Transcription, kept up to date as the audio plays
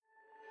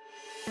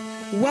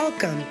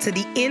Welcome to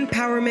the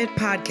Empowerment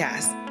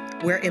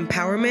Podcast, where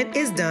empowerment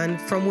is done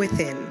from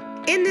within.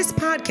 In this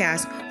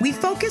podcast, we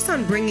focus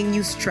on bringing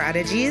you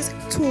strategies,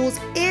 tools,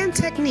 and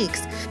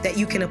techniques that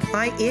you can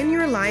apply in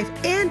your life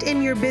and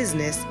in your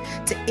business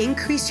to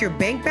increase your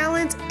bank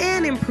balance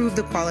and improve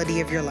the quality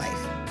of your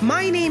life.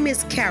 My name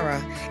is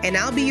Kara, and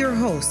I'll be your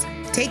host,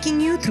 taking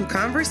you through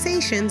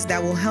conversations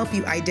that will help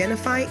you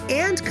identify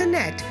and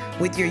connect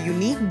with your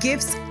unique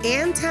gifts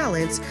and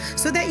talents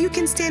so that you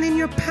can stand in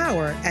your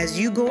power as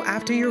you go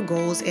after your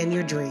goals and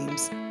your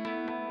dreams.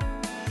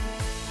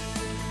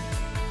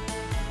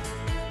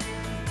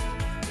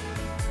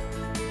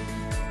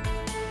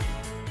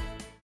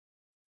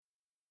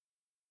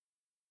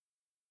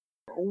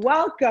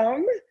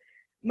 Welcome,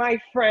 my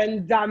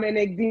friend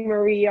Dominic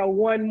DiMaria,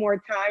 one more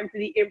time to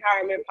the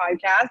Empowerment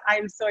Podcast. I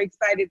am so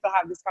excited to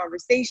have this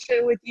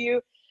conversation with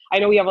you. I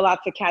know we have a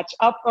lot to catch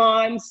up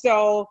on,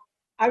 so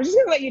I'm just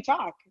going to let you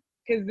talk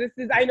because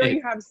I know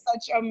you have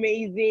such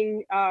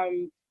amazing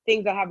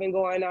things that have been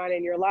going on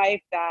in your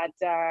life that,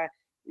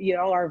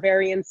 are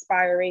very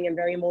inspiring and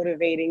very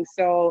motivating.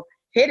 So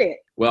hit it.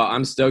 Well,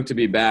 I'm stoked to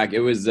be back. It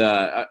was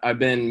I've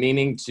been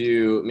meaning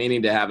to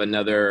have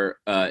another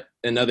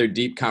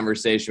deep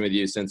conversation with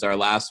you since our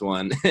last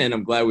one, and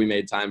I'm glad we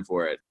made time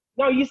for it.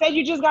 No, you said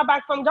you just got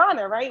back from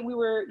Ghana, right?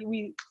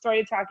 We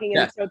started talking,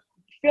 and so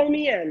fill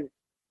me in.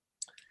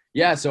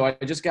 Yeah, so I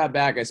just got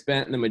back. I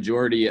spent the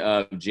majority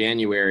of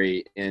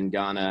January in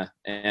Ghana,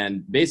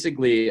 and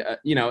basically,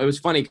 it was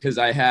funny because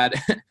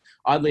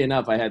oddly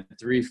enough, I had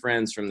 3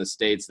 friends from the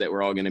States that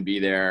were all going to be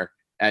there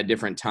at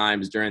different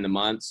times during the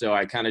month. So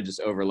I kind of just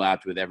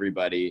overlapped with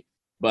everybody.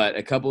 But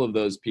a couple of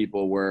those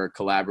people were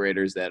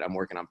collaborators that I'm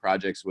working on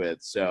projects with.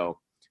 So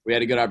we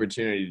had a good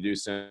opportunity to do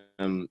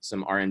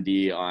some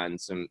R&D on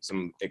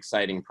some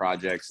exciting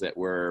projects that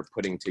we're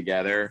putting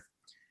together.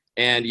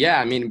 And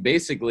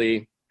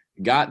basically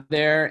got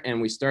there and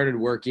we started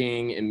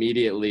working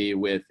immediately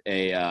with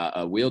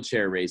a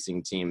wheelchair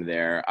racing team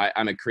there.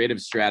 I'm a creative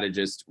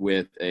strategist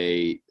with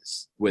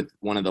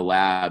one of the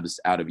labs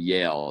out of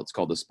Yale. It's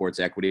called the Sports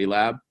Equity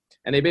Lab.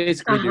 And they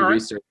basically do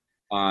research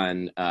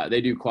on,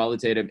 they do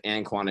qualitative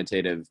and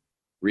quantitative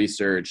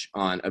research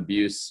on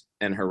abuse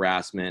and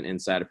harassment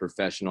inside of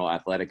professional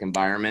athletic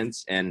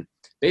environments. And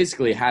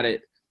basically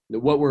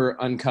what we're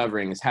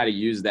uncovering is how to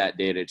use that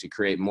data to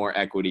create more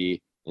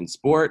equity in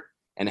sport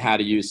and how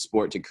to use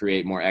sport to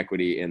create more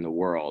equity in the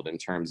world in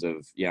terms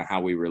of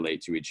how we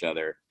relate to each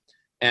other.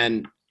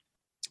 And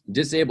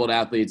disabled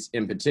athletes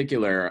in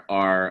particular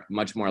are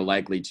much more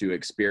likely to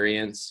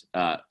experience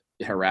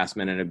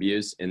harassment and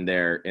abuse in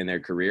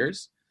their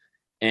careers.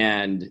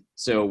 And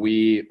so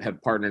we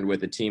have partnered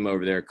with a team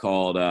over there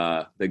called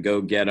the Go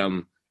Get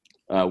 'Em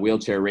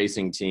wheelchair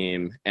racing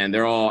team. And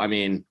they're all,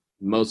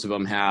 most of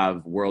them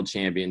have world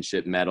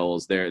championship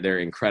medals. They're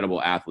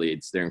incredible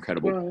athletes. They're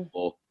incredible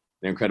people.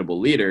 They're incredible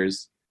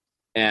leaders.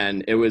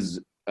 And it was,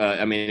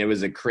 it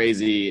was a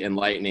crazy,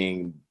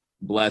 enlightening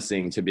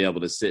blessing to be able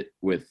to sit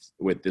with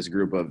this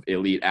group of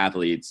elite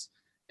athletes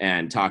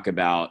and talk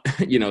about,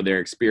 their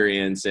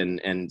experience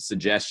and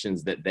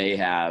suggestions that they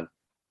have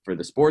for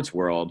the sports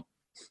world.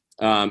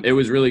 It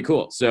was really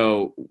cool.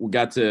 So we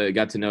got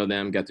to know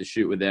them, got to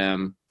shoot with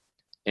them.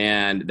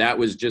 And that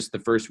was just the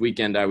first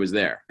weekend I was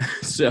there.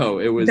 So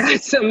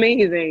that's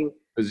amazing.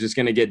 It was just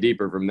going to get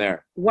deeper from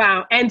there.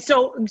 Wow. And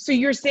so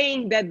you're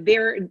saying that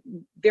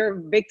they're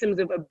victims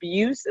of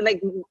abuse?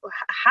 Like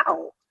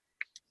how?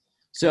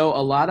 So a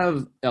lot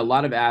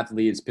of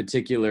athletes,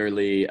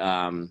 particularly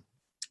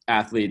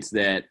athletes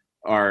that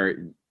are,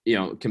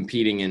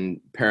 competing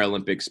in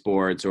Paralympic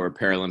sports or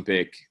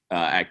Paralympic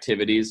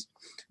activities,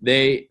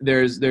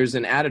 there's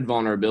an added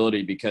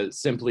vulnerability because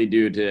simply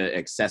due to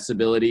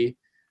accessibility.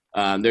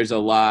 There's a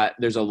lot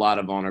of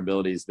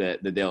vulnerabilities that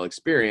they'll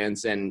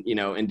experience, and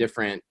in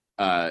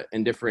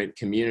different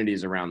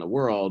communities around the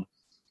world,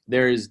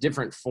 there's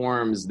different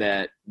forms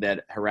that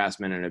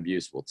harassment and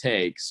abuse will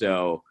take.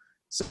 So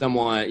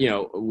someone,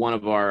 one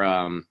of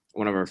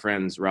our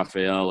friends,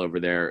 Raphael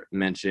over there,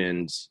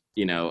 mentioned,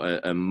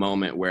 a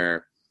moment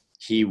where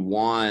he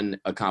won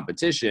a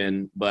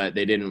competition, but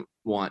they didn't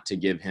want to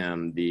give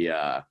him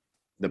the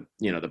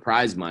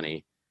prize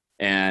money.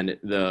 And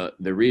the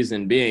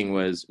reason being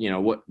was,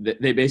 what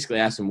they basically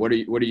asked him, why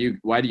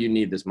do you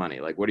need this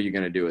money? Like, what are you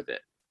going to do with it?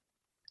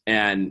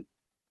 And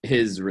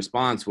his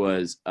response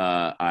was,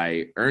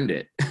 I earned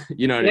it.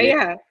 You know what I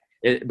mean?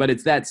 Yeah. But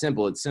it's that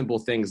simple. It's simple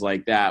things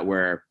like that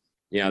where,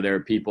 there are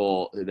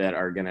people that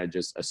are going to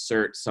just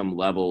assert some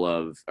level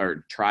of,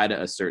 or try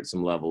to assert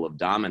some level of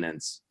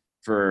dominance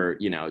for,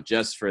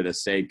 just for the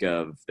sake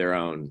of their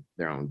own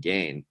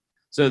gain.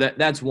 So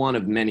that's one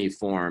of many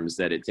forms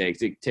that it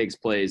takes. It takes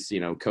place,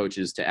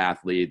 coaches to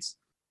athletes,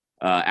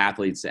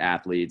 athletes to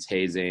athletes,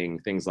 hazing,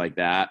 things like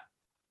that.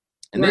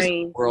 And this is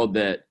a world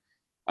that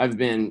I've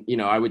been,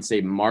 I would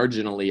say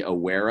marginally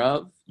aware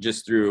of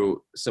just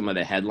through some of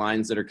the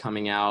headlines that are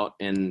coming out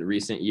in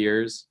recent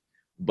years.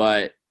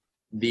 But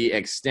the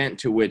extent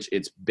to which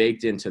it's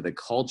baked into the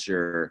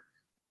culture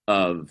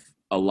of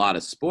a lot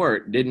of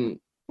sport didn't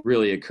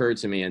really occur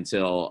to me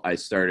until I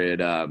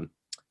started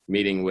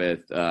meeting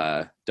with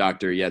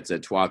Dr. Yetza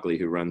Twakli,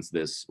 who runs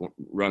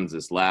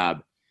this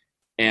lab.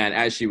 And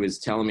as she was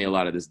telling me a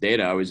lot of this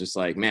data, I was just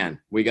like, man,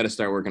 we got to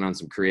start working on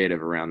some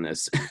creative around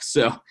this.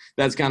 So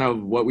that's kind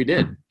of what we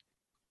did.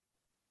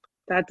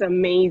 That's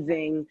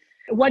amazing.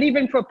 What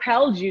even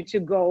propelled you to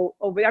go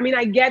over? I mean,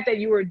 I get that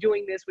you were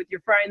doing this with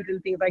your friends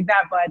and things like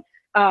that, but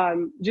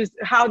just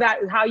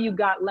how you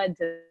got led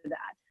to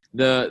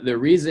that. The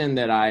reason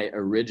that I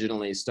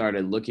originally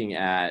started looking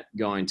at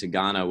going to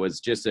Ghana was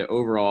just an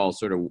overall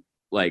sort of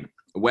like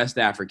West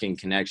African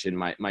connection.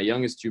 My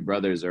youngest two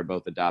brothers are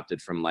both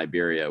adopted from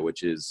Liberia,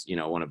 which is,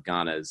 one of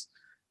Ghana's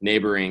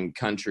neighboring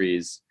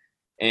countries.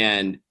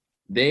 And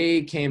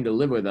they came to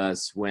live with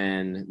us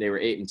when they were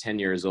 8 and 10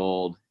 years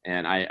old.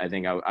 And I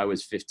think I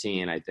was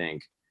 15, I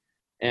think.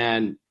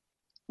 And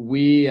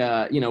we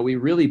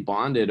really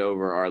bonded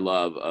over our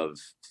love of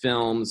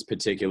films,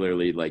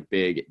 particularly like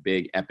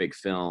big epic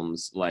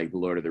films like The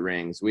Lord of the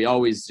Rings. We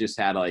always just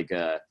had like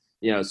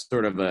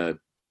sort of a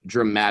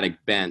dramatic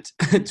bent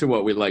to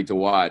what we like to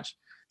watch.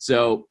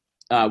 So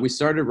we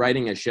started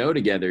writing a show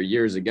together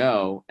years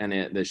ago,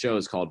 and the show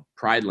is called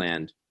Pride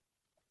Land.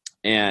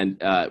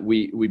 And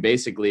we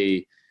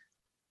basically,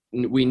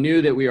 we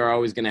knew that we were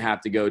always going to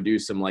have to go do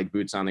some like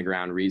boots on the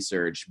ground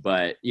research,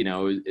 but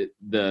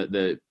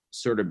the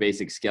sort of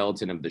basic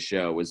skeleton of the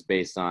show was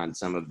based on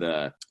some of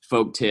the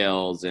folk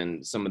tales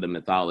and some of the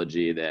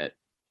mythology that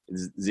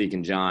Zeke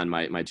and John,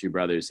 my two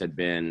brothers, had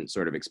been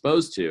sort of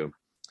exposed to.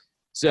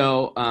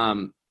 So,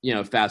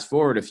 fast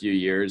forward a few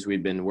years,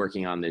 we've been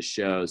working on this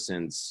show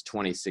since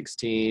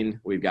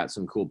 2016. We've got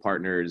some cool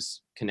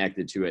partners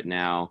connected to it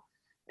now.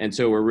 And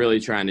so we're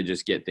really trying to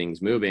just get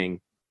things moving.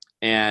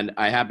 And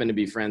I happen to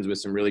be friends with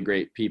some really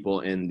great people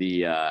in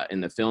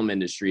the film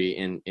industry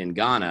in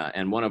Ghana.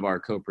 And one of our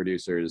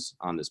co-producers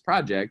on this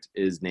project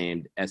is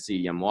named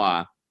Essie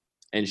Yamwa.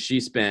 And she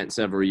spent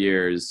several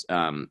years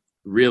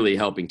really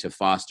helping to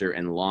foster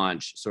and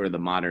launch sort of the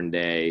modern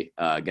day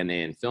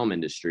Ghanaian film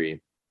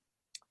industry.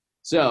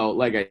 So,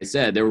 like I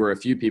said, there were a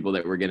few people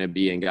that were going to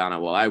be in Ghana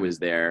while I was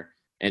there,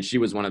 and she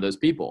was one of those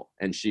people,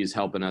 and she's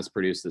helping us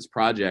produce this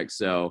project.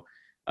 So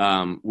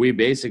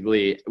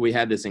we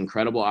had this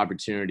incredible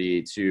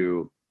opportunity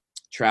to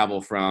travel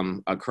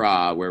from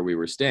Accra, where we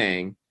were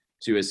staying,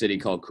 to a city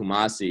called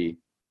Kumasi.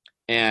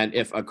 And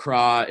if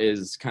Accra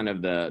is kind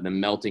of the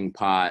melting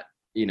pot,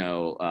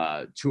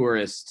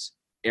 tourist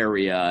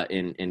area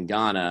in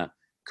Ghana,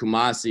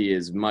 Kumasi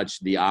is much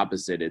the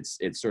opposite.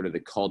 It's sort of the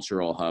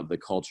cultural hub, the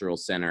cultural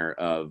center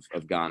of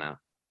Ghana.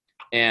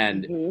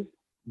 And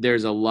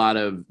there's a lot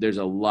of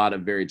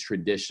very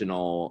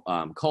traditional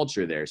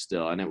culture there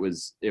still. And it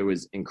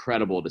was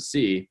incredible to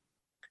see.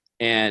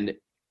 And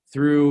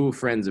through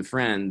friends of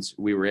friends,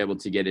 we were able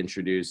to get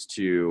introduced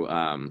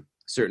to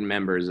certain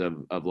members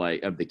of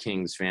the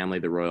king's family,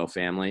 the royal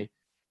family.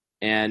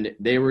 And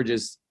they were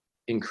just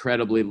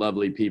incredibly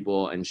lovely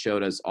people and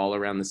showed us all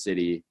around the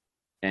city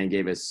and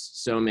gave us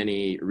so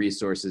many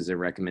resources and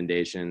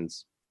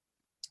recommendations.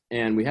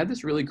 And we had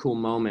this really cool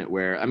moment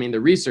where,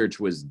 the research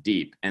was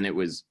deep and it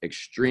was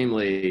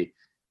extremely,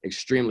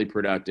 extremely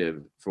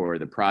productive for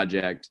the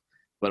project.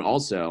 But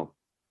also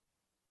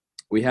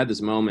we had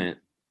this moment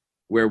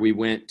where we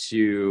went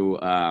to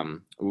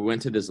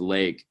this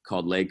lake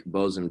called Lake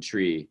Bosom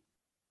Tree,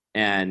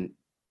 and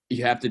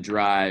you have to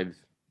drive,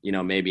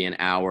 maybe an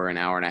hour and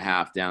a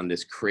half down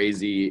this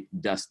crazy,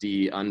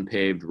 dusty,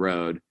 unpaved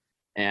road.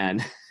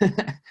 And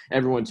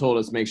everyone told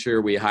us make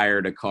sure we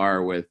hired a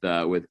car with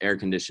air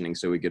conditioning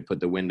so we could put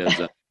the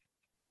windows up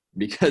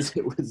because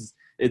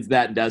it's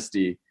that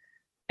dusty.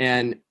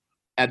 And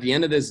at the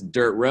end of this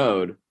dirt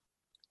road,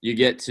 you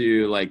get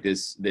to like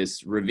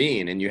this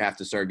ravine, and you have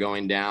to start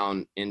going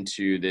down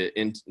through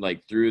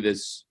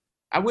this.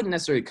 I wouldn't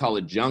necessarily call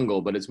it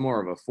jungle, but it's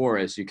more of a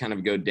forest. You kind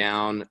of go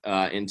down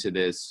into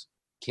this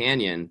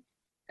canyon,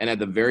 and at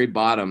the very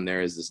bottom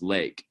there is this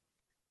lake,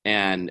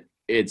 and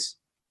it's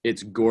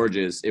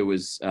gorgeous. It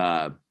was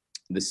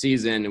the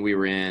season we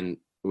were in,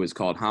 it was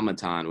called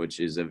Hamatan, which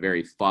is a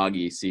very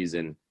foggy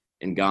season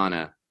in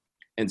Ghana.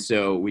 And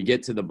so we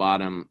get to the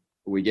bottom,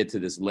 we get to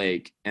this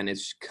lake, and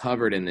it's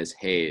covered in this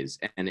haze.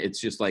 And it's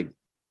just like,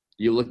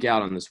 you look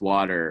out on this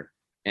water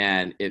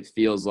and it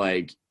feels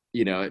like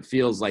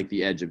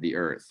the edge of the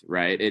earth,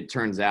 right? It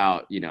turns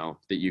out,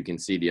 that you can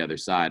see the other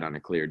side on a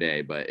clear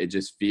day, but it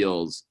just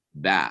feels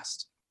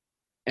vast.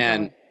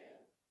 And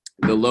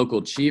the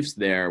local chiefs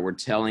there were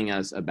telling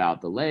us about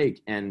the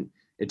lake, and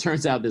it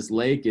turns out this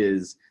lake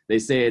they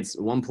say it's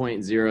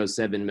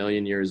 1.07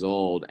 million years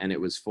old, and it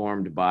was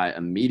formed by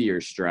a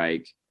meteor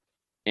strike,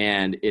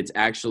 and it's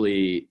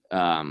actually,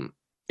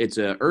 it's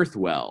a earth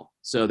well.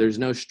 So there's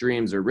no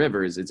streams or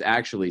rivers. It's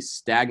actually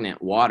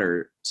stagnant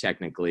water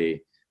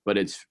technically, but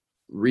it's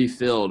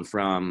refilled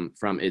from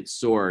its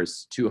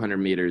source 200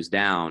 meters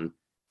down,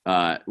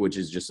 which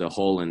is just a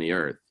hole in the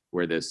earth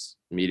where this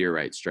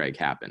meteorite strike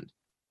happened.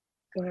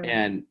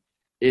 And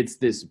it's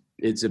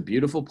a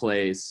beautiful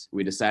place.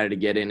 We decided to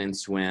get in and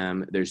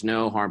swim. There's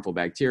no harmful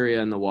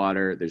bacteria in the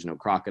water. There's no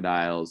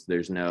crocodiles.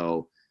 There's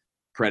no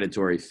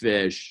predatory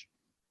fish.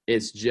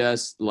 It's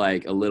just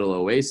like a little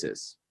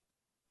oasis.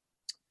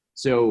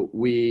 So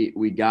we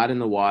got in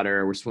the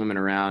water, we're swimming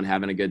around,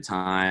 having a good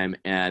time.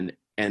 And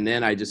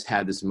then I just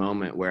had this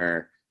moment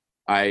where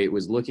I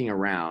was looking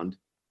around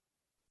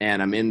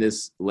and I'm in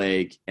this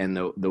lake and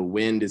the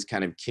wind is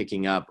kind of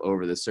kicking up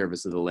over the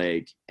surface of the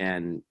lake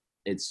and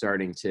it's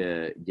starting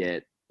to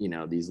get,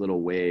 these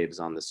little waves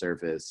on the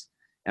surface.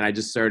 And I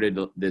just started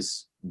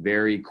this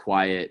very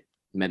quiet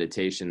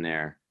meditation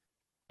there.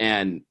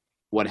 And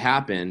what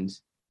happened,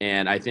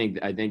 and I think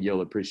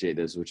you'll appreciate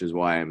this, which is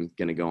why I'm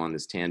going to go on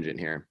this tangent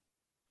here.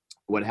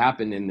 What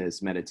happened in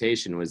this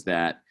meditation was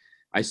that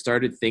I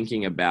started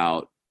thinking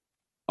about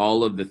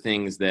all of the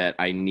things that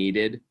I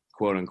needed,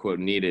 quote unquote,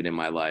 needed in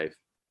my life.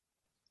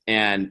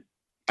 And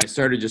I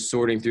started just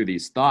sorting through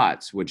these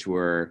thoughts, which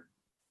were,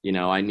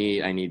 I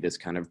need this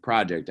kind of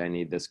project. I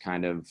need this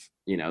kind of,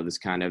 this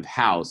kind of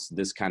house,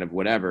 this kind of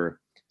whatever,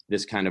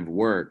 this kind of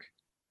work.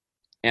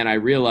 And I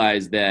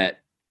realized that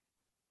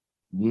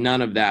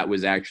none of that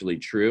was actually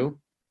true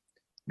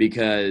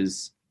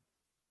because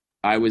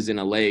I was in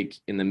a lake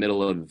in the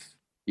middle of,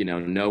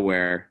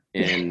 nowhere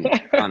in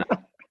Ghana,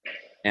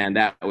 and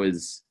that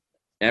was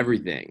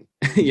everything.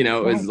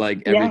 It was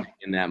like everything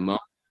in that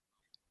moment.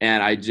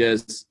 And I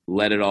just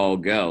let it all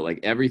go. Like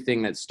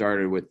everything that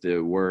started with the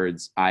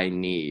words "I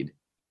need,"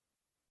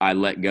 I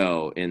let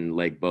go in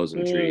Lake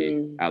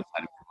Bosamtree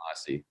outside of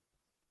Kumasi.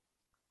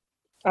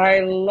 I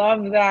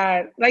love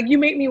that. Like you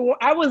made me,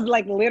 I was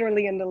like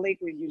literally in the lake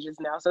with you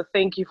just now. So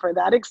thank you for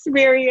that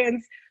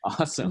experience.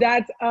 Awesome.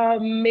 That's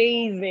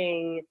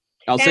amazing.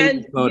 I'll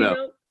send you a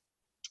photo.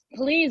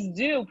 Please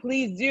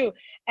do.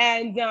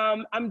 And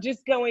I'm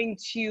just going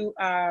to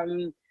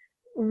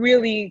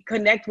really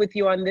connect with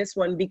you on this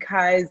one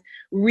because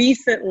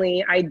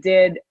recently I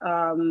did,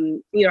 I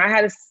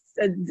had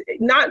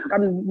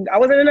I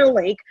wasn't in a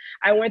lake.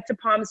 I went to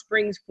Palm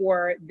Springs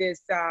for this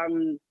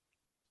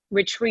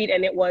retreat,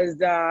 and it was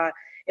a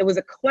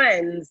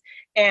cleanse,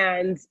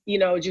 and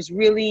just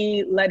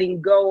really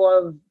letting go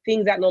of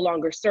things that no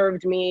longer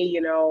served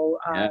me,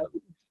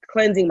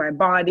 cleansing my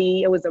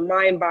body. It was a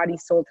mind, body,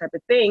 soul type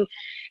of thing.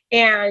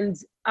 And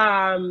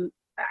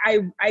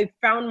I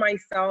found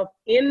myself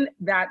in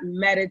that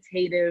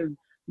meditative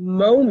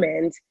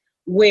moment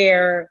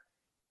where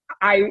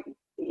I,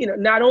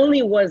 not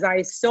only was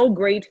I so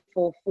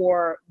grateful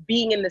for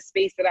being in the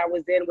space that I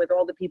was in with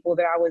all the people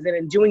that I was in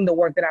and doing the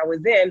work that I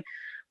was in,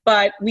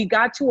 but we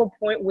got to a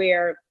point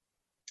where,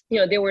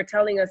 they were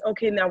telling us,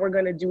 okay, now we're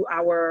going to do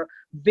our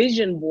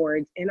vision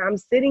boards. And I'm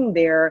sitting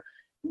there,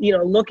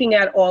 looking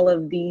at all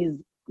of these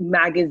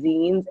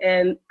magazines,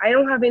 and I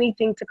don't have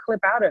anything to clip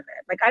out of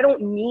it. Like, I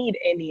don't need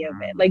any of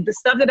it. Like the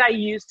stuff that I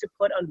used to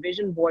put on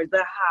vision boards, the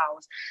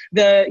house,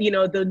 the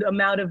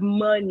amount of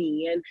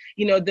money and,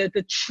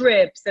 the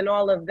trips and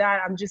all of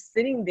that. I'm just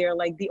sitting there.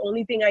 Like the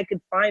only thing I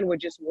could find were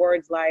just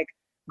words like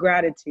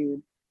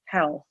gratitude,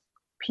 health,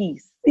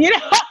 peace,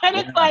 and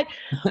it's like,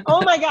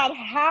 oh my God,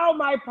 how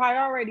my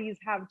priorities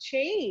have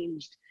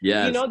changed.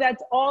 Yes.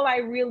 That's all I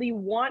really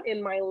want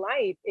in my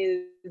life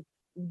is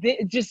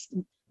just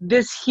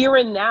this here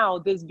and now,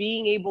 this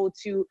being able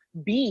to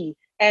be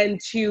and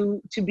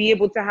to be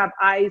able to have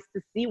eyes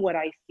to see what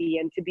I see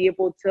and to be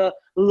able to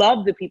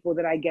love the people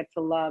that I get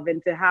to love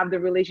and to have the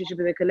relationship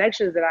and the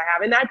connections that I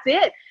have. And that's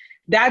it.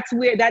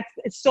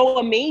 It's so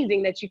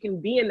amazing that you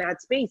can be in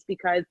that space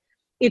because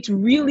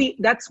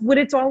that's what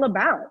it's all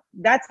about.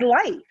 That's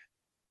life.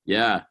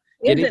 Yeah.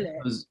 Isn't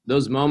it?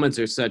 Those moments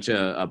are such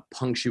a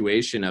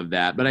punctuation of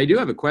that. But I do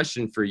have a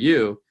question for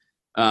you.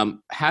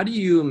 How do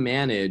you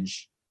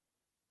manage,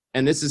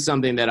 and this is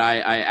something that I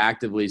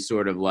actively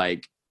sort of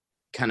like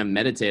kind of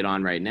meditate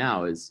on right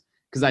now, is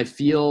because I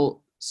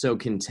feel so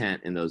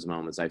content in those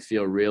moments. I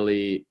feel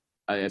really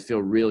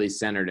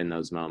centered in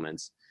those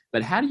moments.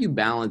 But how do you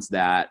balance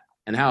that?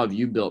 And how have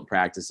you built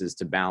practices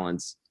to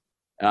balance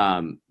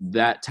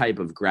that type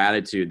of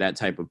gratitude, that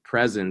type of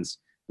presence,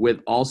 with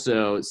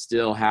also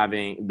still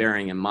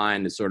bearing in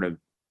mind the sort of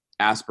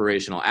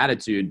aspirational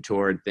attitude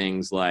toward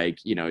things like,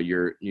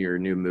 your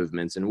new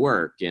movements and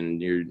work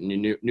and your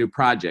new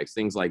projects,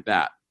 things like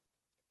that?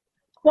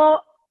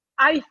 Well,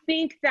 I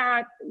think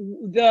that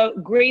the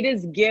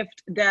greatest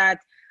gift that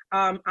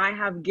I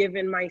have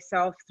given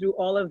myself through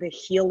all of the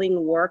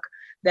healing work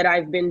that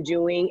I've been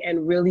doing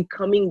and really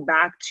coming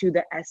back to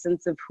the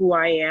essence of who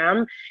I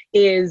am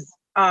is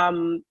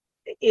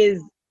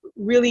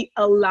really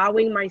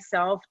allowing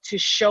myself to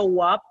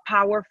show up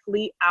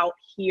powerfully out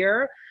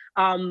here,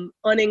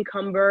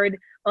 unencumbered,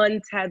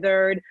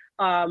 untethered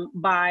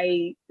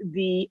by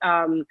the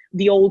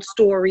old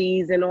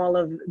stories and all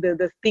of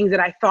the things that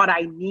I thought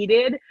I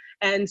needed.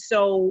 And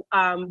so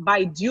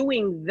by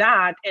doing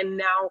that and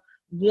now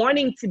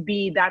wanting to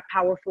be that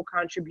powerful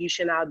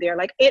contribution out there,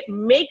 like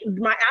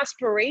my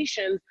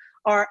aspirations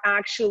are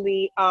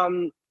actually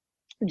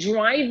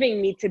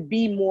driving me to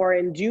be more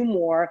and do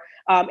more,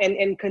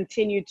 and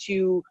continue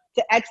to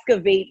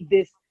excavate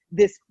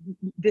this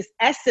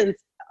essence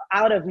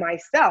out of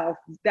myself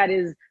that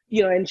is,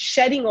 and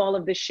shedding all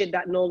of the shit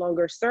that no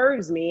longer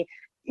serves me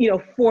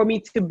for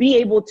me to be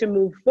able to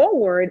move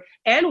forward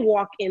and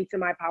walk into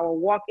my power,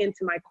 walk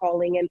into my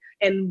calling,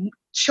 and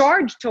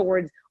charge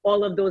towards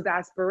all of those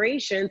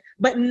aspirations,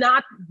 but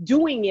not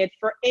doing it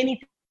for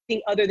anything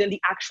other than the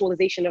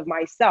actualization of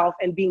myself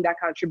and being that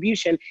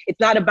contribution. It's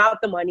not about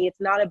the money.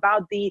 It's not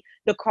about the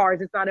cars.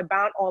 It's not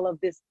about all of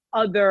this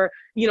other,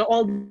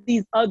 all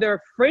these other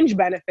fringe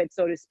benefits,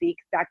 so to speak,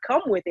 that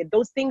come with it.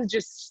 Those things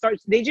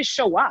they just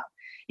show up.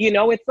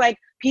 It's like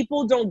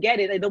people don't get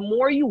it. The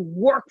more you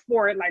work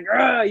for it, like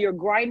you're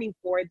grinding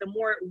for it, the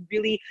more it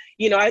really,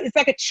 it's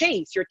like a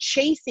chase. You're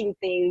chasing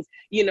things.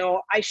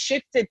 I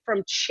shifted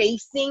from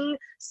chasing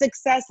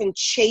success and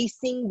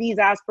chasing these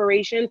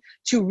aspirations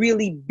to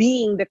really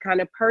being the kind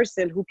of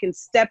person who can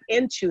step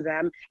into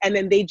them, and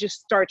then they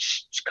just start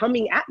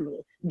coming at me.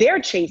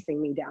 They're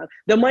chasing me down.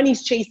 The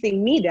money's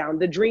chasing me down.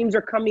 The dreams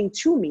are coming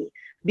to me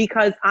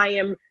because I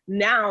am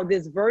now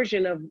this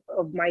version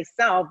of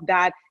myself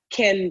that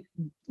can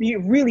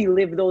really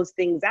live those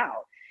things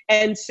out.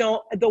 And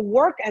so the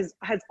work has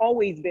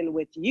always been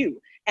with you.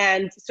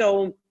 And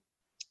so,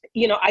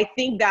 I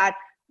think that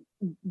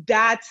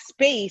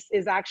space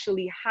is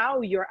actually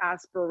how your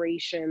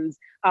aspirations,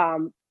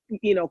 come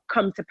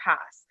to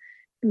pass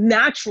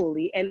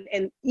naturally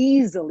and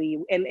easily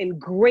and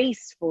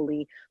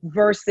gracefully,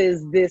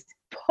 versus this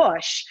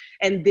push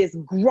and this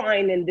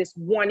grind and this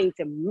wanting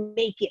to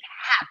make it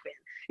happen.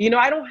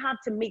 I don't have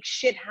to make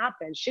shit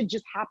happen. Shit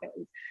just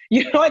happens.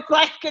 It's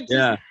like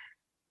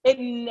it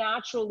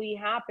naturally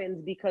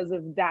happens because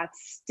of that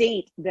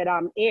state that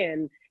I'm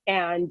in,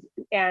 and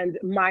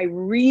my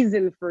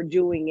reason for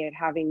doing it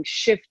having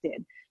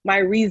shifted, my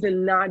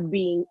reason not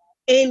being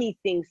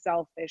anything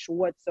selfish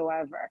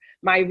whatsoever,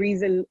 my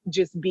reason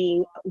just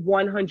being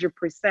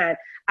 100%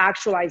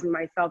 actualizing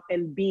myself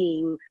and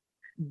being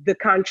the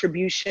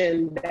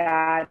contribution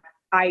that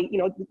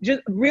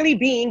just really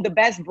being the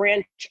best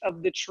branch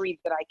of the tree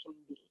that I can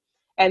be.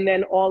 And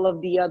then all of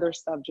the other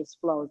stuff just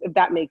flows, if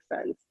that makes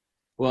sense.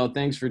 Well,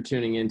 thanks for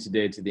tuning in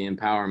today to the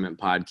Empowerment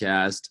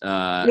Podcast.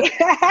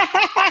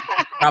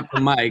 Drop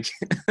the mic.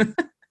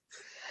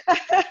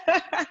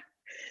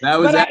 That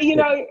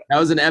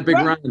was an epic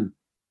run.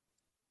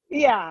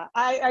 Yeah,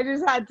 I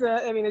just had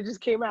to, it just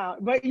came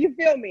out. But you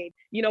feel me?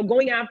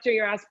 Going after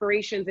your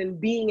aspirations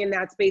and being in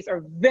that space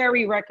are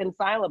very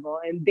reconcilable.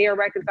 And they're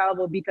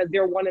reconcilable because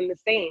they're one and the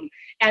same.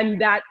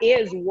 And that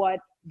is what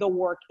the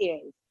work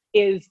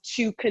is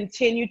to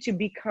continue to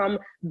become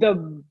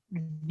the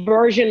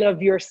version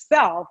of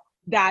yourself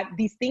that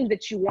these things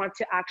that you want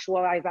to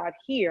actualize out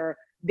here,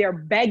 they're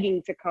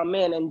begging to come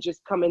in and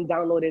just come and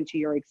download into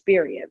your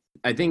experience.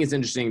 I think it's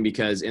interesting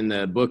because in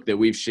the book that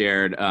we've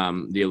shared,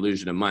 The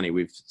Illusion of Money,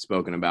 we've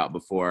spoken about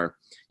before,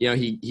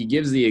 he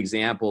gives the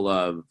example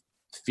of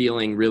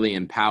feeling really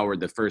empowered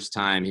the first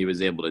time he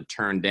was able to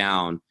turn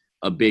down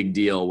a big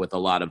deal with a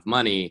lot of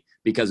money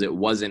because it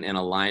wasn't in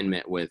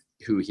alignment with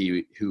who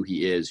he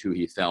is, who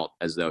he felt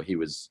as though he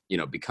was,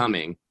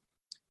 becoming.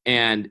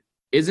 And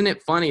isn't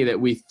it funny that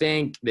we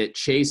think that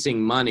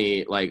chasing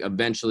money, like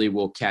eventually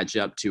will catch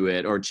up to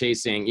it, or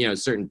chasing, a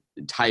certain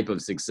type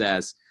of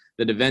success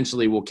that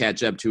eventually will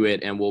catch up to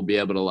it and we'll be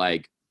able to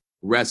like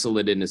wrestle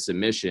it into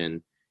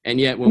submission. And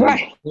yet when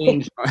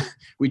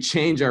we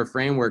change our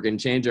framework and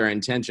change our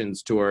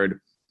intentions toward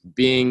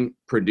being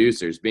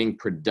producers, being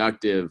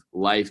productive,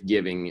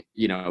 life-giving,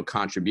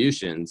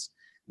 contributions,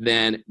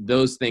 then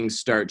those things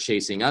start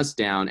chasing us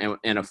down.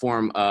 And a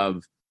form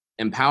of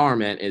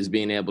empowerment is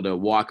being able to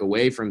walk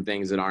away from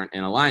things that aren't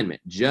in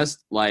alignment.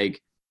 Just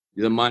like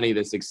the money,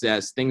 the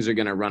success, things are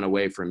going to run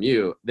away from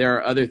you. There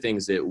are other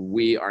things that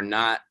we are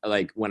not,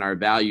 like when our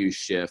values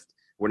shift,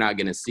 we're not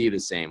going to see the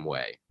same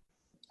way.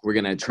 We're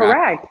going to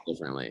attract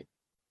differently.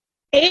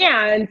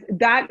 And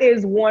that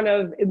is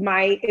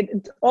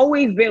it's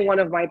always been one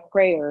of my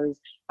prayers.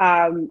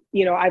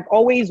 I've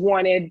always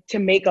wanted to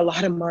make a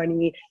lot of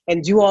money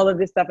and do all of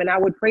this stuff. And I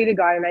would pray to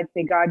God and I'd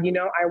say, God,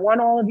 I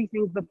want all of these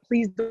things, but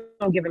please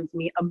don't give them to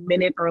me a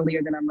minute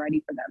earlier than I'm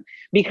ready for them,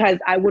 because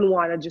I wouldn't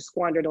want to just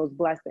squander those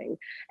blessings.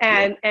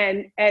 And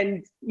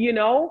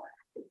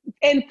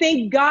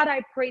thank God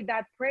I prayed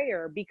that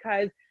prayer,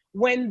 because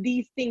when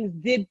these things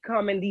did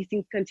come and these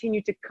things continue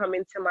to come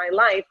into my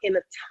life in a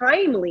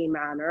timely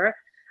manner,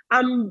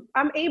 I'm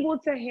able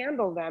to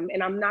handle them.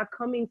 And I'm not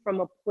coming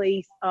from a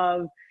place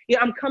of,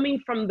 I'm coming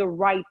from the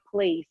right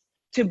place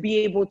to be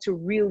able to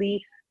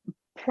really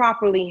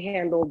properly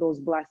handle those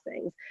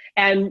blessings.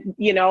 And,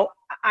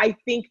 I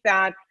think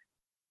that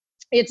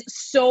it's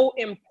so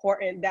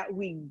important that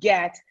we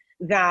get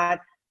that,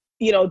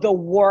 the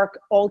work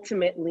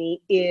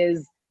ultimately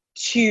is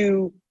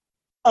to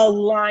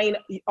align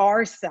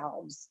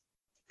ourselves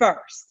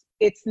first.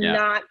 It's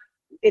not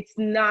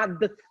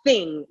the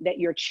thing that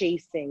you're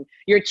chasing.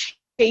 You're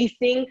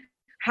chasing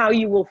how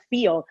you will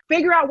feel.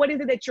 Figure out what is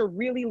it that you're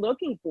really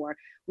looking for.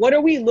 What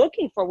are we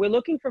looking for? We're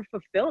looking for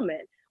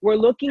fulfillment. We're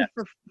looking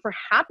for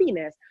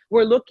happiness.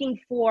 We're looking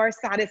for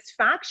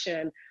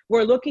satisfaction.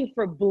 We're looking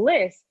for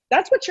bliss.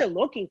 That's what you're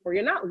looking for.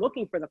 You're not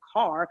looking for the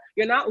car.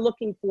 You're not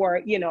looking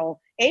for,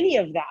 any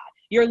of that.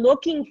 You're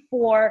looking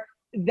for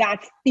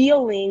that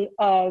feeling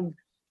of,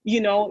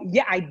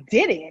 yeah, I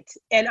did it.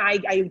 And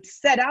I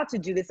set out to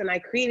do this and I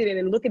created it,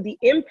 and look at the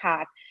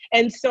impact.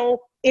 And so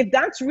if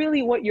that's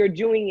really what you're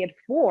doing it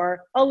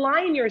for,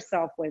 align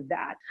yourself with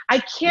that. I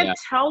can't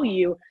tell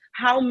you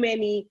how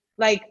many,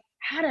 like,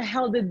 how the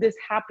hell did this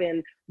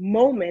happen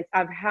moments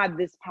I've had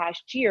this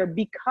past year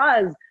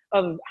because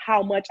of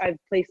how much I've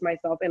placed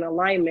myself in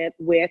alignment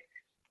with,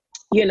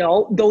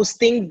 those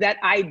things that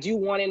I do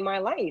want in my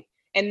life.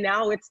 And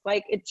now it's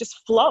like, it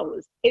just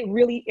flows. It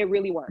really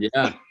works.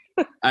 Yeah.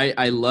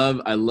 I love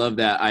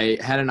that. I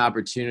had an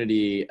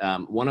opportunity.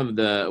 One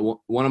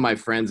of my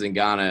friends in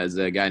Ghana is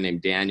a guy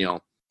named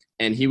Daniel,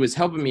 and he was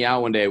helping me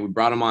out one day. We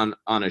brought him on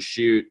a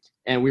shoot,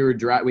 and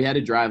we had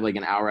to drive like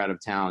an hour out of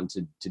town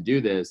to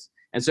do this.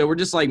 And so we're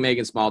just like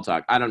making small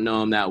talk. I don't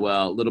know him that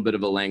well, a little bit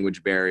of a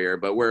language barrier,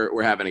 but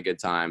we're having a good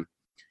time.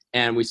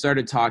 And we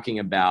started talking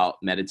about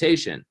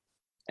meditation.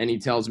 And he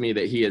tells me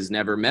that he has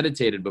never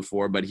meditated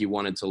before, but he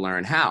wanted to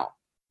learn how.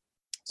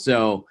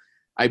 So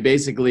I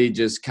basically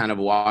just kind of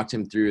walked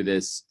him through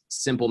this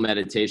simple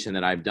meditation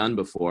that I've done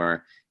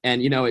before.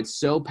 And, it's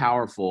so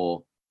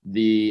powerful,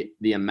 the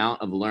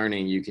amount of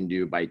learning you can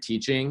do by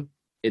teaching.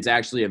 It's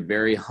actually a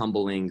very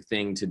humbling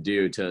thing to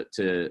do,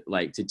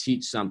 to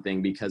teach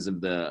something, because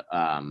of the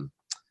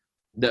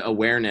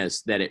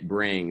awareness that it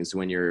brings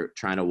when you're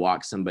trying to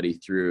walk somebody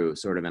through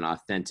sort of an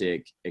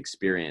authentic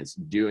experience,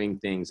 doing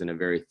things in a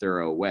very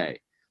thorough way.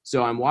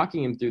 So I'm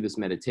walking him through this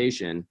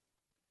meditation,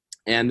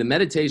 and the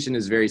meditation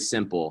is very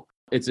simple.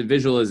 It's a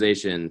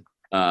visualization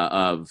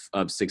of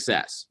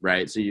success,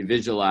 right? So you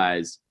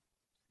visualize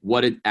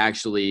what it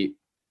actually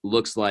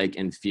looks like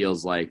and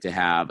feels like to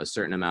have a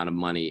certain amount of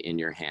money in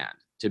your hand,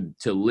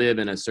 to live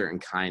in a certain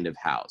kind of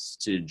house,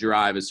 to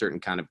drive a certain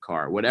kind of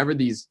car, whatever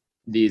these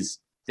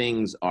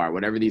things are,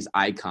 whatever these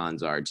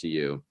icons are to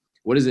you.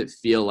 What does it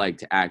feel like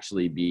to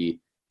actually be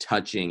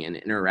touching and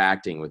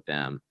interacting with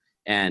them?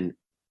 And,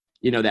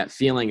 that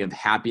feeling of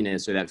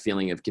happiness, or that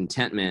feeling of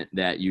contentment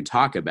that you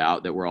talk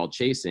about, that we're all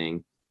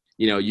chasing,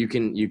 you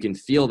can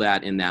feel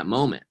that in that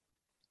moment.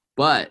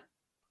 But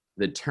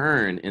the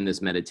turn in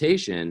this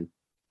meditation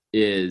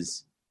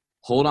is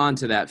hold on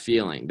to that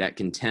feeling, that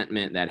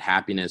contentment, that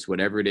happiness,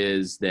 whatever it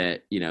is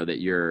that,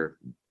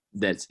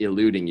 that's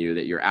eluding you,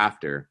 that you're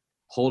after.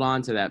 Hold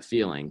on to that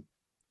feeling,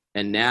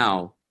 and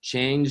now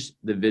change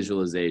the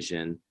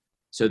visualization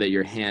so that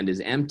your hand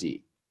is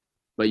empty,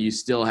 but you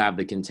still have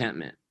the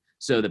contentment.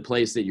 So the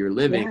place that you're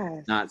living,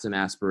 is not some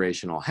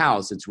aspirational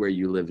house, it's where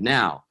you live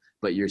now,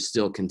 but you're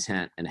still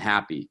content and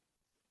happy.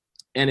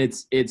 And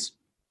it's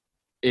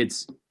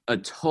a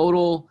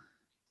total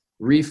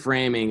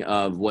reframing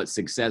of what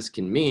success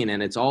can mean.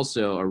 And it's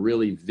also a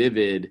really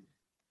vivid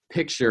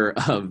picture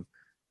of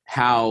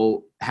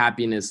how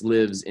happiness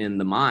lives in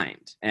the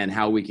mind, and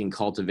how we can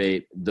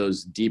cultivate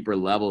those deeper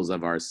levels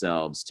of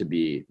ourselves to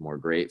be more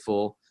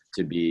grateful,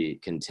 to be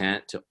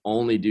content, to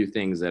only do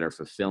things that are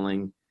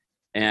fulfilling,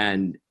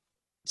 and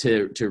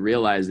to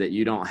realize that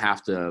you don't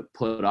have to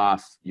put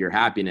off your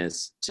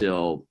happiness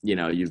till,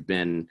 you've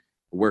been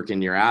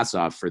working your ass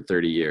off for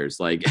 30 years.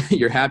 Like,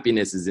 your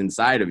happiness is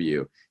inside of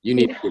you. You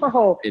need to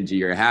get into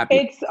your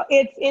happiness.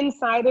 It's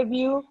inside of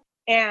you.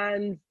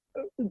 And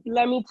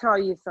let me tell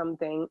you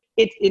something.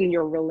 It's in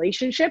your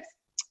relationships.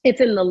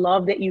 It's in the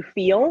love that you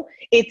feel.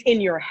 It's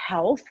in your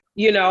health.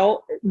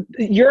 Your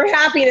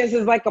happiness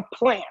is like a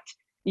plant.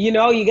 You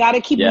got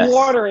to keep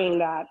watering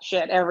that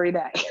shit every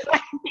day.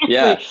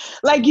 Yeah.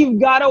 Like,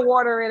 you've got to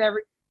water it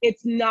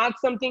it's not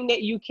something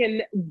that you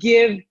can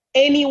give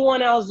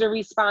anyone else the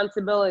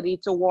responsibility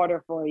to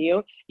water for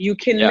you. You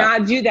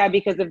cannot do that,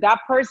 because if that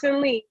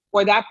person leaves,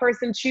 or that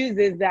person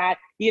chooses that,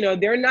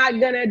 they're not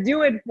going to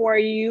do it for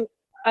you,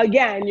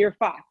 again, you're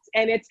fucked.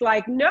 And it's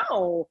like,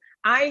 no,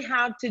 I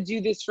have to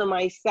do this for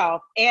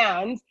myself.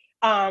 And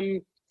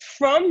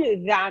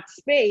from that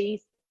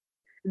space,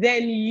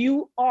 then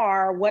you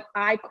are what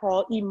I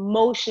call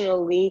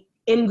emotionally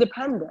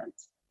independent.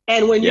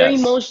 And when you're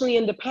emotionally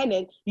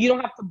independent, you don't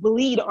have to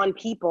bleed on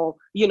people,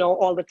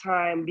 all the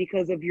time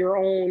because of your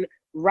own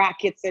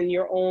rackets and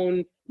your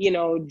own,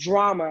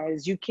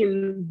 dramas. You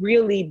can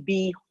really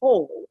be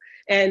whole.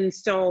 And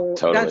so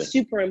that's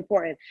super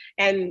important.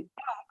 And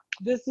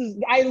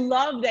I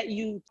love that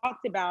you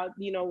talked about,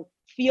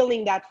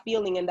 feeling that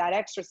feeling and that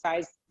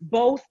exercise,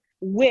 both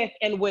with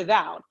and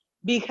without,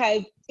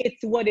 because it's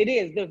what it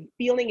is. The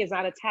feeling is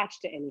not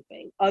attached to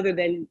anything other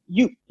than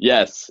you.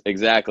 Yes,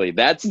 exactly.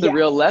 That's the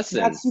real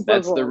lesson. That's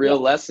cool. The real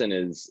lesson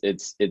is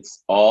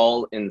it's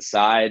all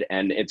inside.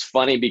 And it's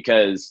funny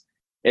because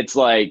it's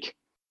like,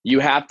 you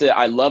have to,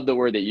 I love the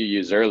word that you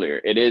used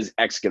earlier. It is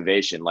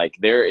excavation. Like,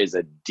 there is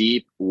a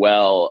deep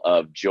well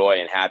of joy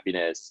and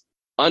happiness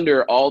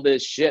under all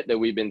this shit that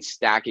we've been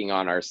stacking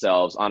on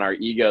ourselves, on our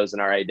egos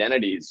and our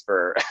identities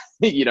for,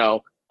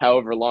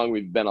 however long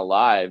we've been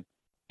alive.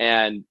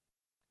 And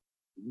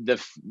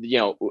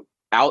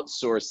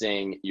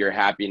outsourcing your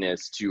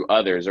happiness to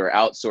others, or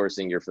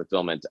outsourcing your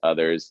fulfillment to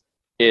others,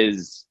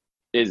 is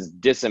it's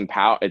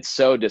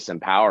so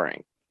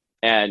disempowering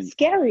and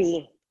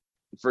scary.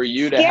 for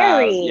you to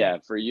Scary.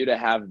 for you to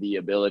have the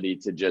ability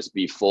to just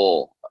be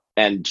full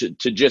and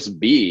to just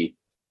be,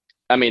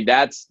 I mean,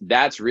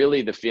 that's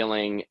really the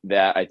feeling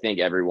that I think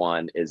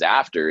everyone is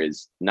after,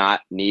 is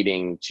not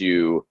needing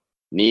to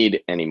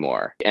need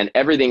anymore. And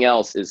everything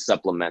else is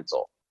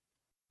supplemental.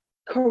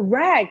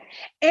 Correct.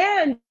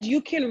 And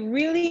you can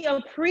really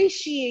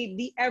appreciate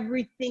the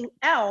everything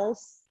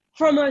else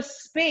from a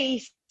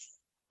space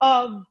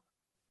of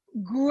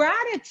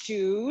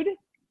gratitude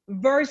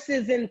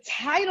versus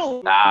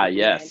entitlement. Ah,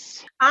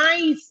 yes.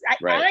 I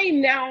Right.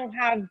 now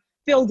have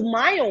filled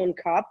my own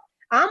cup.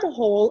 I'm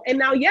whole. And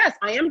now, yes,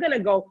 I am going to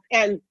go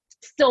and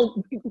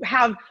still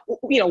have,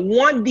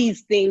 want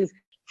these things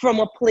from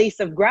a place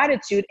of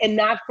gratitude and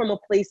not from a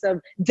place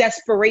of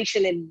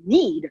desperation and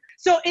need.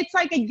 So it's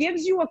like it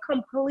gives you a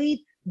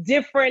complete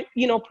different,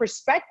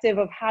 perspective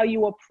of how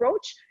you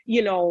approach,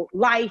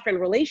 life and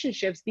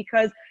relationships,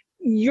 because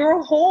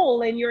you're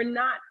whole and you're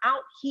not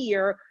out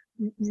here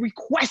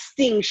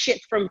requesting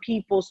shit from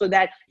people so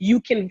that you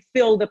can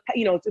fill the,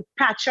 to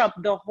patch up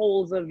the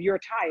holes of your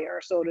tire,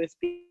 so to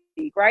speak.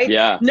 Right?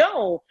 Yeah.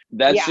 No.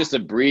 That's just a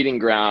breeding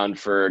ground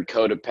for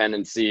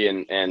codependency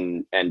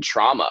and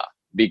trauma,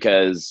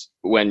 because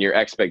when your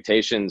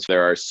expectations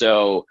there are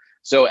so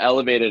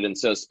elevated and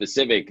so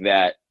specific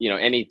that,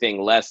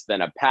 anything less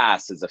than a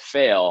pass is a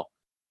fail.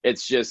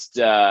 It's just,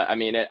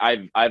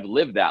 I've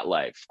lived that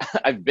life.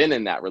 I've been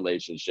in that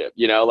relationship,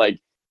 like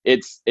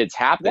it's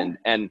happened.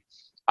 Yeah.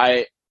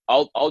 And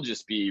I'll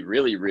just be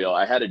really real.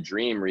 I had a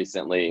dream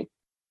recently,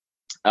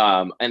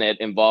 and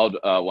it involved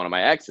one of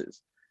my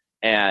exes.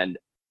 And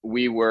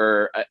we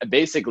were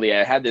basically,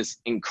 I had this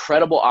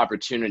incredible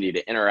opportunity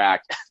to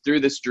interact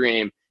through this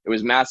dream. It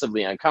was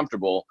massively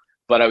uncomfortable,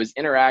 but I was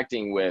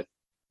interacting with,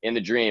 in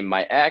the dream,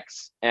 my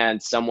ex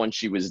and someone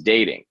she was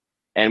dating.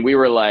 And we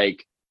were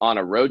like on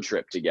a road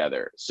trip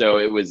together. So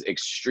it was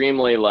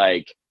extremely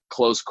like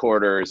close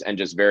quarters and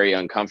just very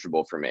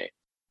uncomfortable for me.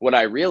 What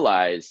I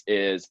realized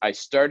is I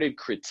started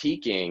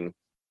critiquing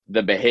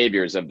the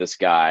behaviors of this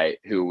guy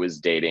who was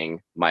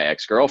dating my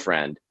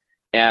ex-girlfriend.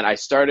 And I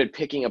started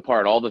picking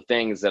apart all the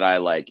things that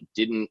I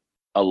didn't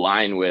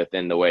align with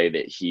in the way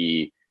that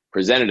he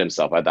presented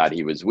himself. I thought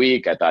he was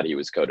weak. I thought he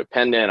was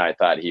codependent. I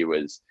thought he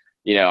was,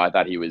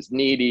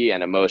 needy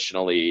and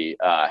emotionally,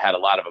 had a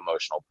lot of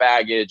emotional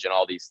baggage and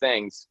all these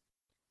things.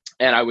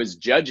 And I was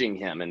judging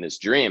him in this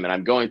dream. And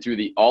I'm going through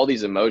all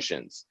these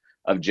emotions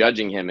of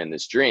judging him in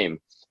this dream.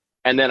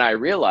 And then I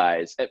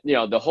realized,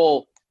 the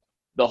whole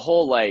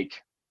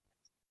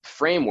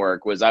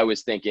framework was, I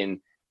was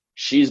thinking,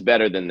 she's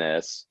better than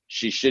this.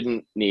 She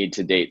shouldn't need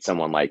to date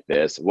someone like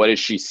this. What does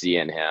she see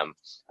in him?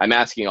 I'm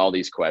asking all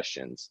these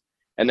questions.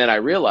 And then I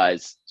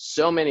realized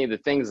so many of the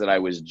things that I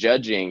was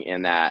judging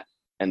in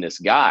this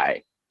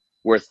guy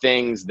were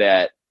things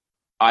that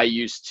I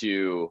used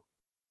to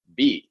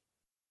be.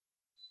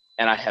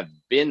 And I have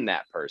been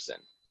that person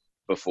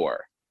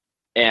before.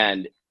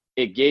 And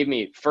it gave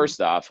me,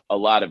 first off, a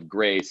lot of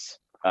grace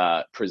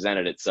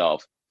presented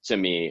itself to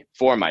me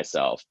for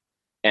myself.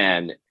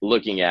 And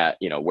looking at,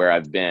 where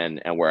I've been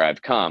and where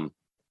I've come.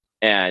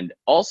 And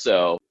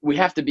also, we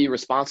have to be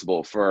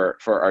responsible for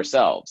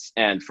ourselves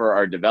and for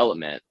our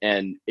development.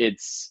 And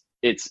it's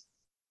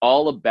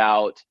all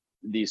about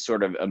these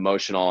sort of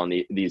emotional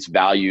and these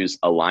values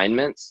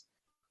alignments.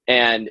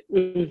 And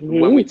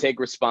when we take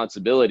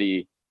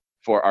responsibility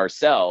for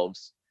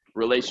ourselves,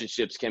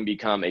 relationships can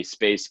become a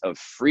space of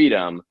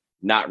freedom,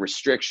 not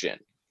restriction,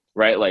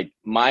 right? Like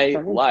my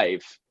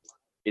life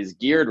is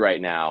geared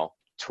right now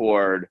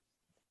toward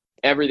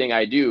everything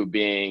I do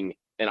being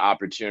an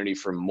opportunity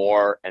for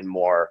more and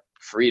more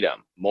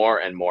freedom,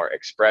 more and more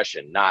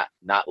expression, not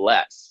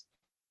less.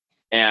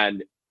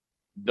 And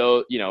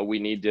though, we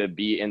need to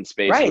be in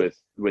space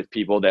with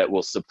people that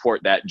will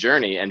support that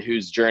journey and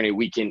whose journey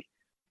we can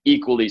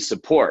equally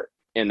support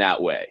in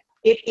that way.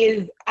 It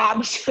is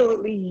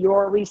absolutely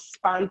your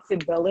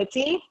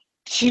responsibility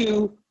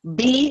to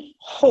be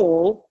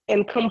whole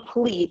and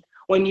complete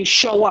when you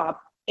show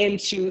up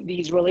into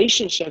these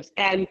relationships,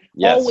 and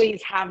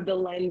always have the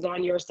lens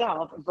on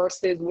yourself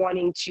versus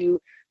wanting to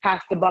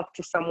pass the buck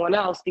to someone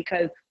else,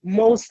 because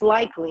most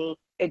likely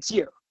it's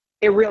you.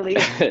 It really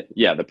is.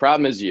 Yeah, the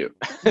problem is you.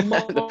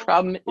 The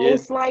problem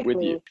is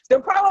with you. The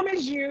problem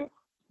is you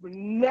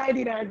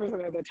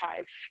 99% of the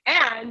time.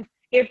 And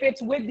if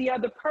it's with the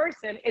other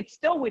person, it's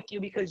still with you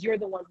because you're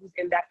the one who's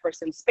in that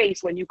person's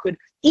space when you could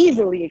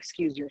easily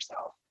excuse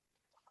yourself.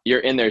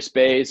 You're in their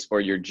space,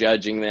 or you're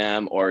judging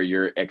them, or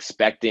you're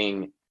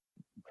expecting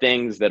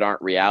things that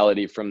aren't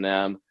reality from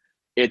them.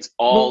 It's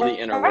all the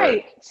inner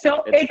work.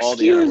 So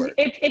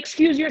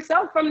excuse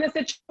yourself from the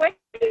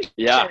situation.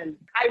 Yeah.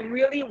 I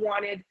really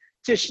wanted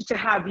to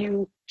have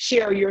you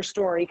share your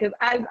story, because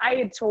as I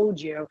had told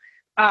you,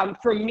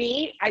 for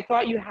me, I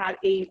thought you had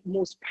a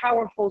most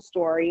powerful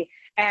story.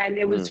 And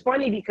it was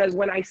funny because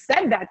when I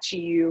said that to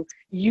you,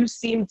 you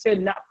seemed to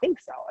not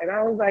think so. And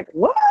I was like,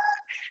 what?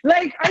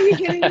 Like, are you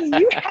kidding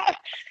me?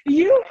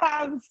 You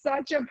have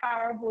such a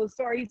powerful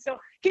story. So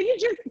can you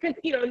just, because,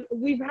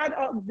 we've had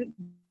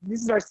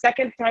this is our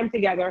second time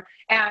together,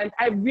 and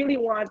I really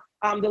want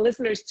the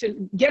listeners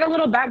to get a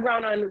little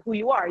background on who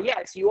you are.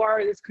 Yes, you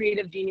are this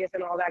creative genius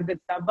and all that good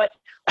stuff, but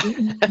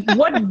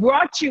what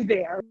brought you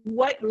there?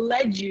 What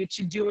led you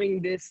to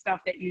doing this stuff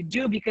that you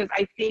do? Because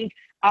I think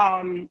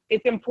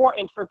it's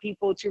important for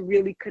people to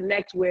really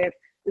connect with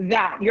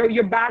that. Your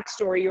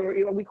backstory,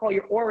 your we call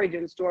your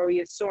origin story,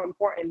 is so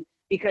important.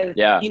 Because,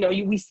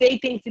 we say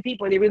things to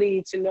people and they really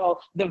need to know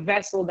the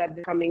vessel that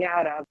they're coming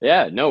out of.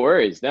 Yeah, no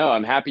worries. No,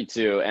 I'm happy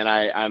to. And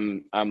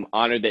I'm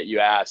honored that you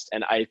asked.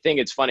 And I think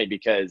it's funny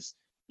because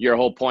your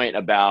whole point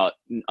about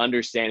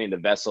understanding the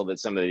vessel that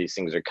some of these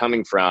things are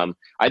coming from,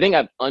 I think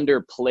I've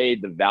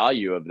underplayed the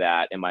value of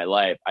that in my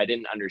life. I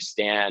didn't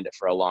understand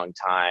for a long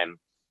time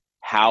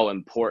how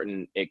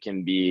important it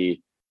can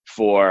be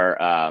for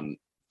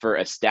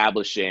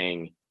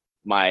establishing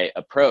my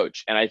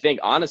approach. And I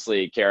think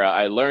honestly, Kara,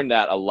 I learned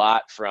that a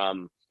lot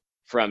from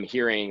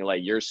hearing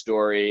like your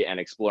story and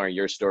exploring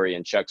your story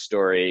and Chuck's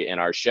story in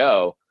our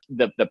show.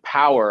 The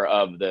power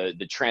of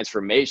the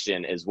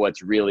transformation is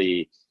what's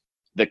really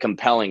the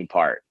compelling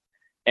part.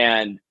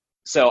 And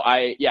so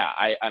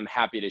I'm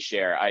happy to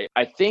share.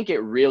 I think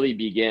it really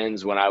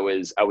begins when I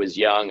was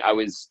young.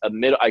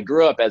 I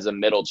grew up as a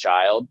middle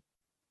child.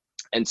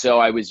 And so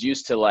I was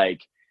used to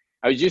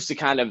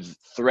kind of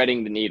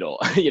threading the needle.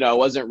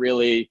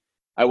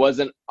 I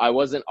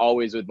wasn't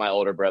always with my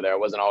older brother. I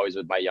wasn't always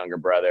with my younger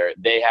brother.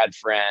 They had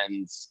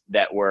friends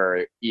that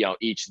were,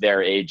 each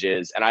their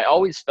ages. And I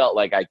always felt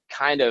like I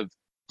kind of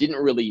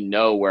didn't really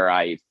know where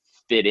I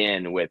fit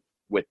in with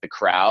the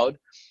crowd.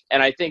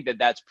 And I think that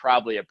that's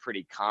probably a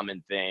pretty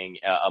common thing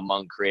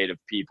among creative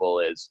people,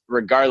 is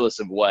regardless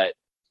of what,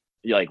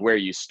 where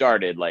you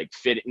started,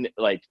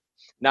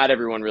 not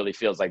everyone really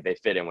feels like they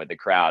fit in with the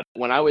crowd.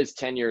 When I was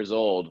 10 years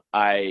old,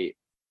 I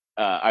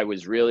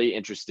was really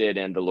interested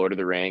in The Lord of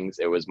the Rings.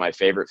 It was my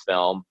favorite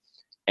film.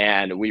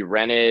 And we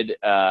rented,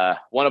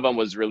 one of them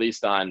was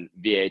released on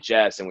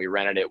VHS, and we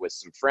rented it with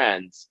some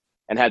friends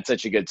and had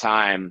such a good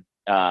time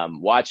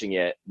watching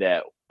it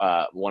that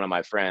one of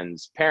my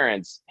friend's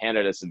parents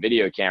handed us a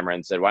video camera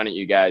and said, "Why don't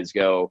you guys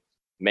go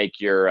make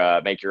your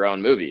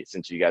own movie,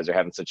 since you guys are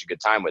having such a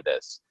good time with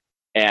this?"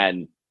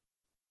 And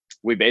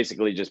we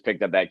basically just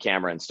picked up that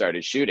camera and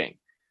started shooting.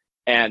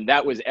 And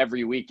that was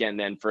every weekend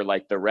then for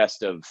the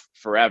rest of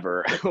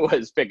forever,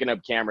 was picking up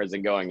cameras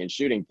and going and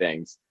shooting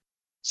things.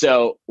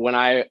 So when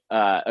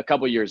a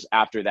couple years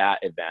after that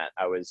event,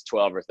 I was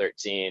 12 or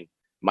 13,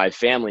 my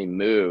family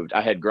moved.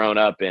 I had grown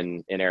up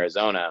in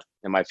Arizona,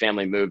 and my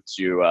family moved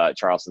to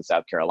Charleston,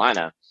 South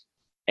Carolina,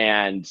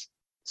 and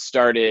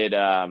started,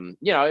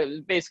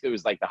 it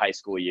was like the high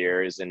school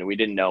years, and we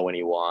didn't know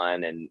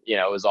anyone, and,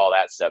 it was all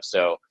that stuff.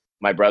 So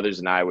my brothers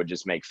and I would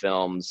just make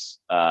films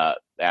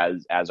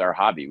as our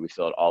hobby. We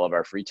filled all of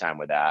our free time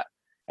with that.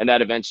 And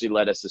that eventually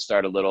led us to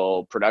start a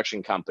little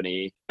production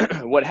company.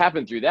 What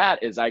happened through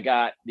that is I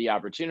got the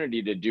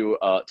opportunity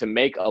to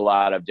make a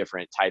lot of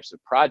different types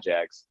of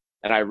projects.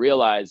 And I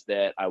realized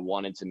that I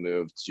wanted to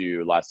move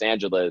to Los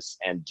Angeles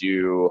and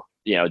do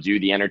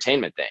the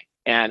entertainment thing.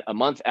 And a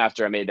month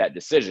after I made that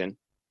decision,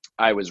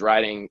 I was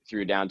riding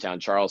through downtown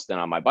Charleston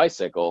on my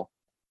bicycle,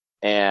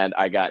 and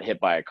I got hit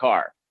by a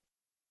car.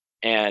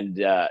 And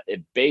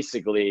it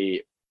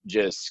basically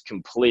just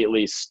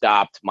completely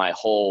stopped my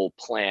whole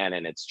plan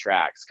in its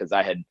tracks, because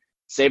I had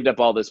saved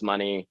up all this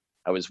money.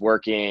 I was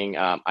working.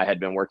 I had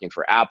been working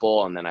for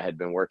Apple, and then I had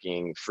been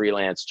working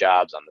freelance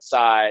jobs on the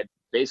side.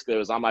 Basically, I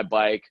was on my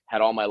bike,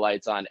 had all my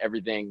lights on.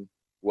 Everything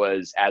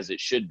was as it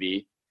should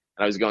be.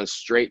 And I was going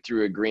straight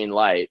through a green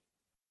light,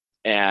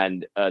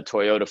 and a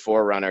Toyota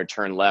 4Runner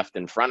turned left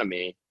in front of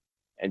me,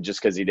 and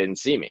just because he didn't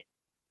see me.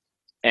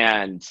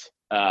 And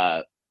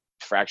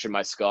fractured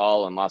my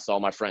skull and lost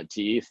all my front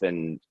teeth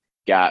and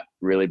got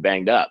really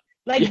banged up.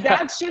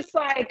 That's just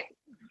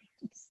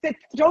it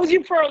throws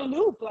you for a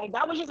loop.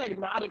 That was just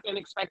not an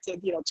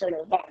unexpected, turn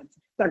of events.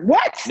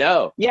 What?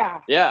 No.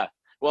 Yeah.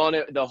 Well,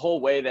 and the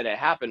whole way that it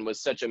happened was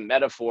such a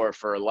metaphor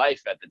for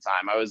life at the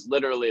time. I was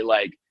literally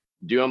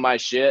doing my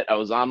shit.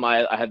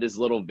 I had this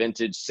little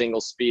vintage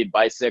single speed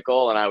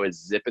bicycle, and I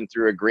was zipping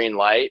through a green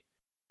light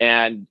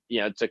and,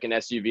 took an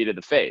SUV to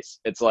the face.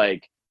 It's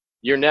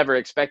you're never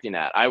expecting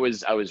that. I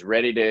was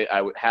ready to,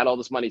 I had all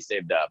this money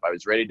saved up. I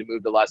was ready to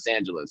move to Los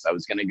Angeles. I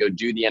was going to go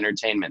do the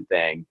entertainment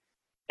thing.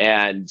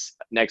 And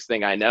next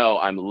thing I know,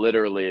 I'm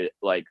literally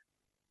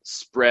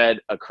spread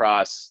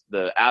across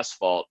the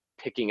asphalt,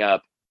 picking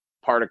up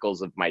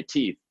particles of my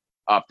teeth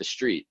off the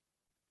street.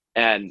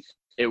 And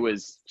it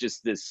was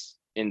just this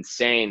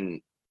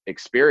insane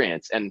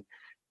experience. And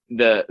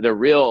the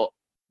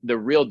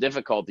real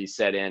difficulty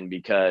set in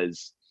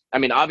because,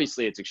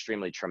 obviously it's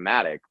extremely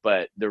traumatic,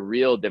 but the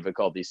real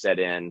difficulty set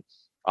in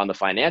on the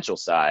financial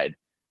side,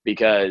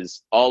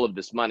 because all of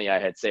this money I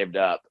had saved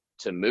up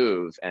to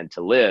move and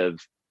to live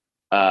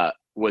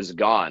was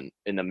gone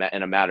in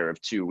a matter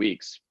of 2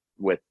 weeks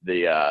with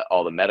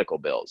all the medical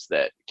bills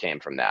that came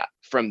from that.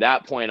 From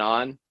that point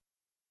on,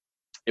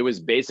 it was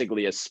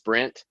basically a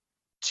sprint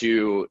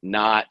to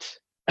not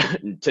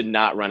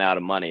run out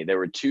of money. There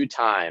were 2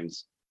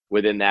 times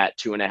within that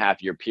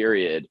 2.5 year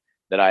period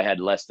that I had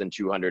less than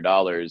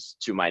 $200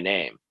 to my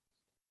name.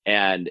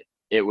 And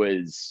it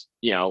was,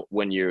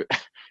 when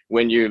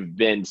you've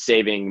been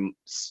saving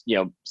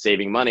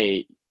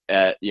money,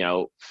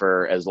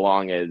 for as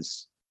long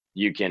as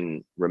you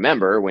can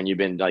remember, when you've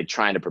been like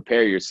trying to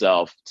prepare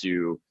yourself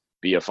to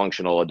be a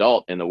functional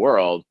adult in the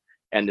world,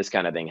 and this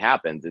kind of thing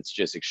happens, it's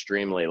just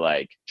extremely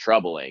like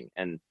troubling.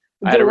 And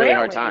I had a really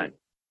hard time.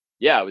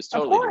 Yeah, it was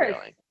totally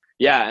derailing.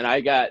 Yeah.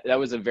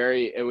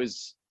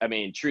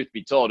 And truth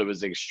be told, it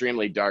was an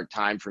extremely dark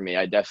time for me.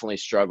 I definitely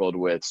struggled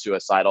with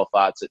suicidal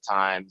thoughts at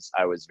times.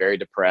 I was very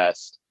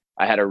depressed.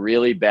 I had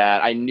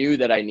I knew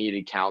that I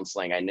needed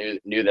counseling. I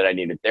knew that I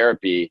needed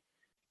therapy.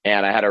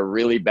 And I had a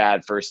really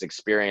bad first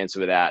experience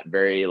with that,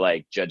 very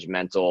like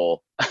judgmental,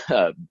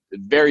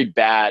 very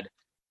bad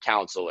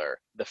counselor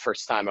the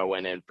first time I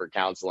went in for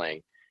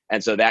counseling.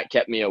 And so that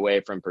kept me away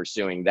from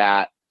pursuing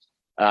that.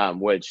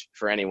 Which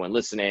for anyone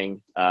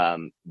listening,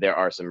 there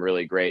are some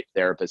really great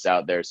therapists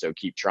out there. So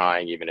keep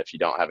trying, even if you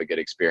don't have a good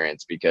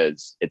experience,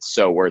 because it's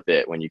so worth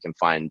it when you can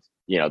find,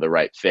 the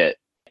right fit.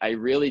 I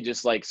really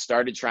just like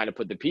started trying to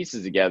put the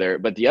pieces together.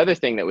 But the other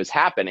thing that was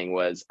happening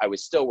was I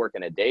was still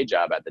working a day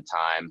job at the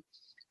time,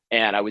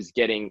 and I was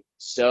getting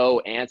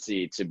so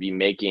antsy to be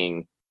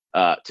making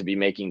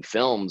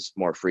films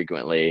more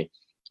frequently,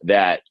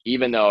 that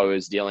even though I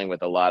was dealing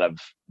with a lot of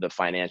the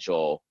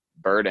financial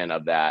burden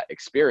of that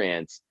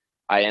experience,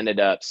 I ended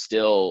up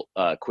still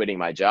quitting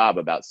my job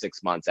about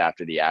 6 months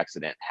after the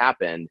accident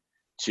happened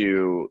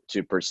to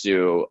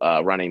pursue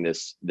running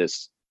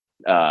this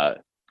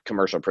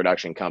commercial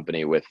production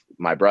company with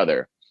my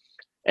brother.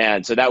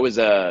 And so that was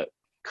a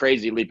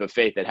crazy leap of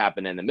faith that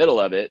happened in the middle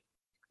of it.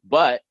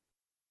 But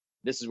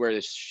this is where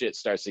this shit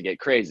starts to get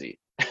crazy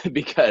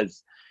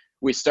because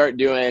we start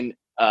doing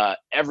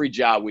every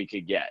job we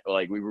could get.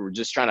 Like we were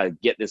just trying to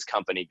get this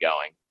company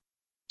going.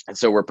 And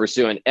so we're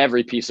pursuing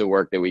every piece of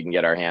work that we can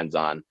get our hands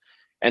on.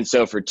 And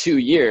so for 2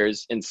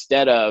 years,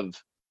 instead of,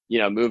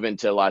 moving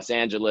to Los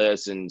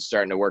Angeles and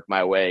starting to work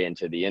my way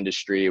into the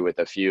industry with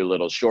a few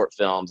little short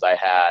films I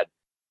had,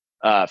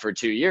 for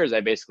 2 years,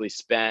 I basically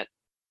spent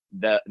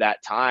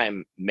that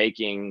time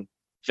making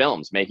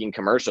films, making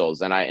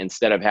commercials. And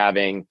instead of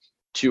having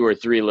 2 or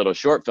 3 little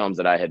short films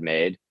that I had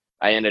made,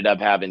 I ended up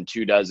having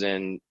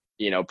 24,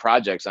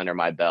 projects under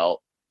my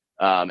belt,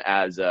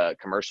 as a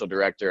commercial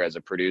director, as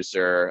a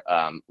producer,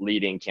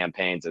 leading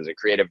campaigns as a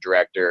creative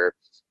director.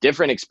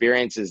 Different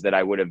experiences that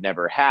I would have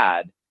never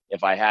had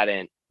if I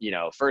hadn't,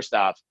 first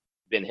off,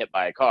 been hit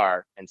by a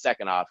car, and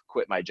second off,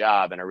 quit my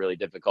job in a really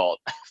difficult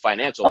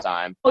financial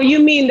time. Oh, you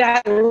mean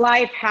that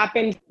life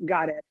happened?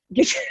 Got it.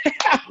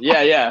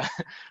 Yeah.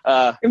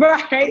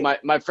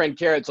 Right. My friend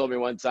Kara told me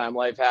one time,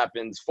 life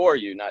happens for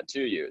you, not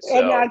to you. So.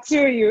 And not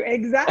to you,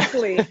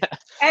 exactly.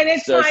 And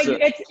it's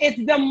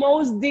it's the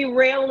most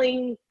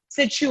derailing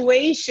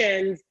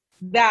situations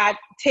that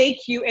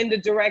take you in the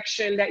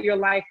direction that your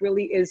life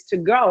really is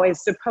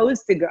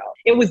supposed to go.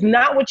 It was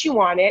not what you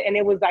wanted. And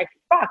it was like,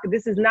 fuck,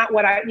 this is not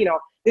what I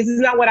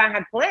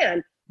had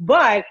planned.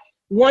 But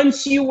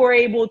once you were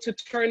able to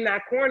turn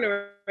that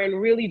corner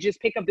and really just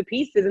pick up the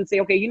pieces and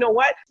say, okay, you know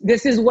what,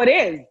 this is what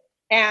is.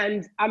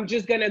 And I'm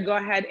just going to go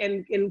ahead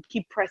and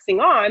keep pressing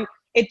on.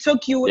 It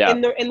took you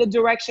in the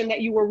direction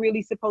that you were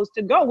really supposed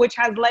to go, which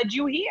has led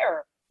you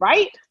here,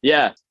 right?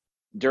 Yeah.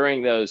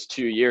 During those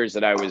 2 years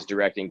that I was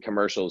directing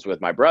commercials with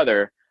my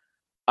brother,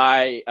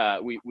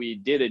 we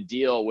did a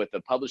deal with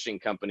a publishing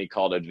company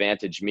called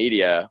Advantage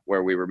Media,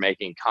 where we were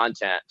making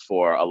content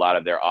for a lot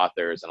of their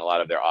authors and a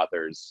lot of their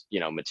authors,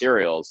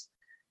 materials.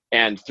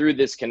 And through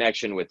this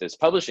connection with this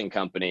publishing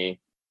company,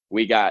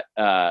 we got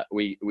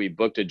we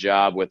booked a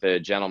job with a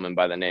gentleman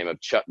by the name of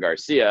Chuck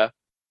Garcia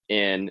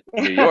in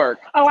New York.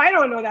 Oh, I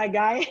don't know that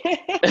guy.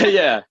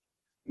 Yeah,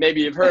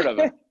 maybe you've heard of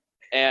him.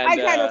 And I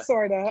kind of,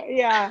 sorta,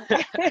 yeah.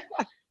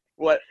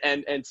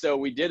 And so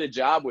we did a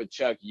job with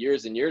Chuck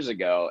years and years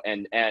ago,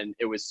 and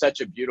it was such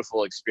a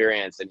beautiful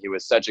experience, and he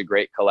was such a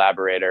great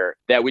collaborator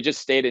that we just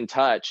stayed in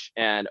touch.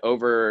 And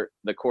over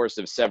the course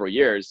of several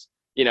years,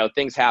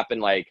 things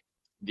happened. Like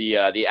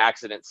the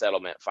accident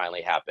settlement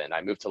finally happened.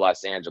 I moved to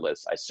Los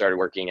Angeles. I started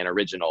working in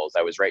originals.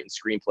 I was writing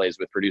screenplays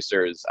with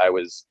producers. I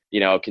was,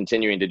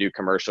 continuing to do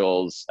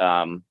commercials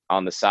on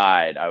the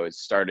side. I was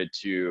started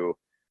to,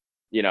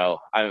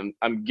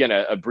 I'm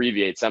gonna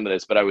abbreviate some of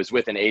this, but I was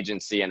with an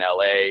agency in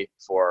LA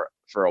for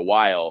a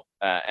while,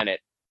 and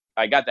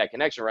I got that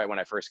connection right when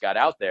I first got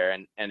out there,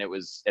 and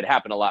it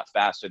happened a lot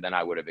faster than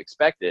I would have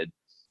expected,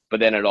 but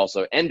then it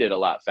also ended a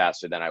lot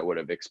faster than I would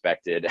have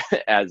expected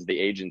as the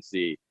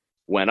agency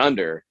went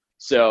under.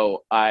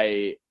 So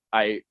I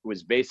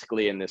was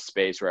basically in this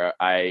space where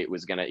I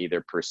was gonna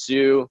either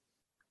pursue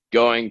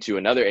going to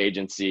another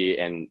agency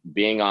and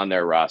being on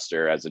their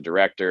roster as a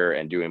director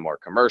and doing more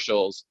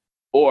commercials,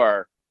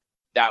 or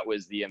that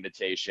was the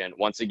invitation.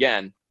 Once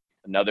again,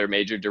 another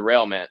major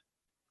derailment.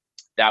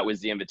 That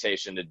was the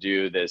invitation to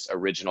do this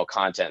original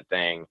content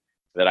thing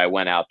that I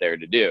went out there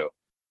to do.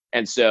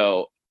 And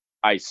so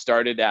I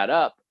started that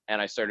up,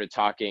 and I started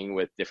talking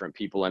with different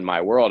people in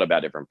my world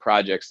about different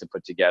projects to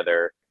put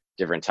together,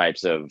 different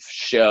types of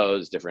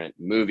shows, different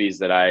movies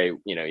that I,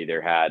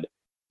 either had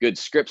good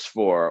scripts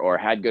for or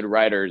had good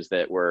writers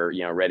that were,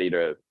 ready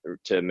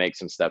to make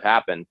some stuff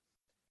happen.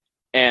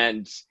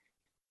 And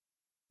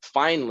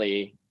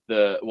finally,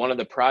 one of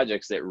the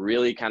projects that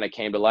really kind of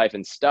came to life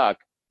and stuck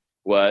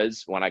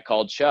was when I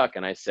called Chuck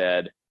and I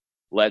said,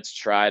 let's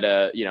try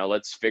to,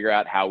 let's figure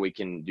out how we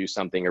can do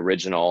something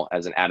original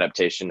as an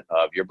adaptation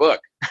of your book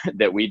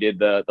that we did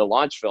the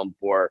launch film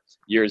for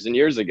years and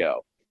years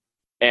ago.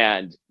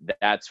 And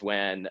that's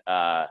when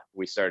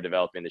we started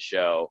developing the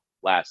show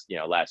last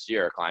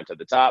year, Climb to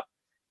the Top.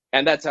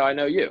 And that's how I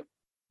know you.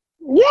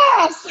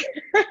 Yes.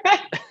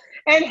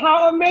 And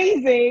how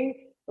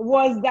amazing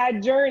was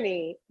that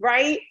journey,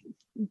 right?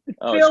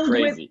 Oh, it's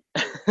crazy.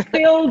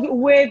 Filled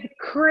with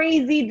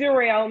crazy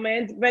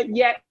derailment, but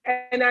yet,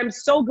 and I'm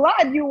so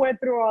glad you went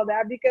through all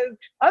that, because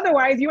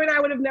otherwise you and I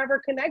would have never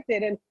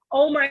connected. And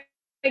oh my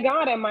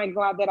God, am I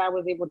glad that I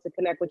was able to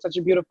connect with such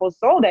a beautiful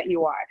soul that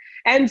you are.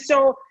 And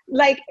so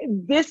like,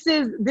 this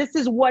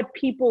is what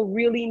people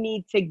really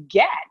need to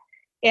get.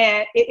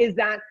 And it is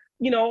that,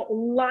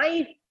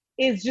 life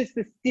is just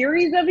a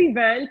series of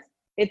events.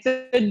 It's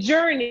a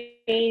journey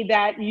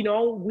that,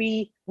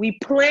 we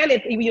plan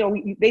it.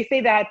 They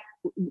say that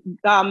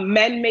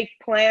men make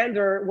plans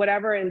or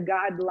whatever, and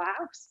God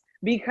laughs,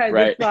 because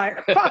right. It's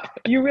like,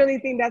 you really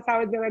think that's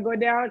how it's going to go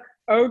down?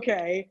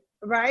 Okay.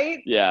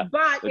 Right? Yeah.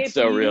 But it's if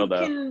so you real,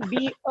 though. can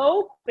be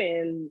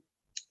open,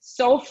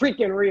 so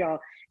freaking real.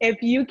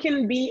 If you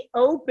can be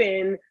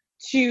open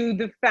to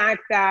the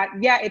fact that,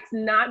 yeah, it's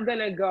not going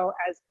to go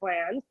as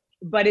planned,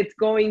 but it's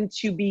going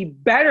to be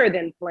better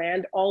than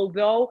planned,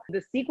 although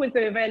the sequence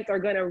of events are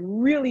going to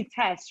really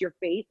test your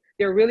faith.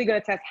 They're really going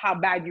to test how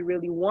bad you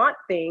really want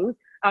things.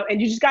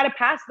 And you just got to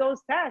pass those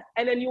tests,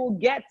 and then you will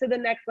get to the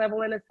next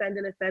level and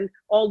ascend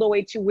all the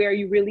way to where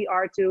you really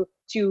are to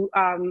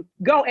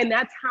go. And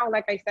that's how,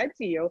 like I said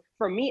to you,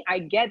 for me, I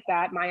get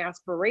that my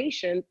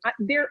aspirations,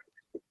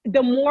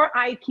 the more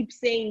I keep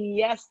saying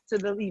yes to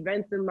the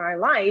events in my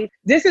life,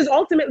 this is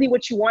ultimately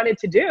what you wanted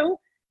to do.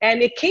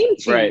 And it came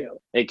to you.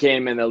 It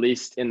came in the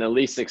least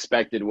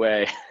expected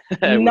way.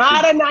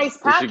 Not a nice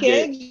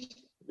package.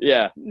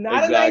 Yeah.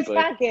 Not exactly. A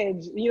nice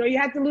package. You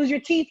had to lose your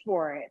teeth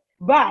for it.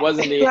 But it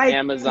wasn't the like,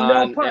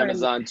 Amazon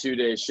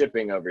 2-day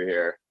shipping over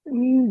here.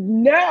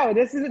 No,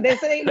 this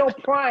ain't no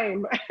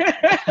Prime.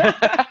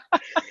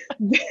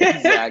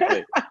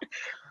 Exactly.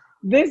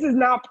 This is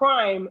not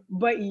Prime,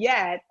 but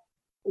yet,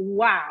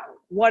 wow,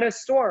 what a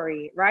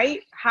story,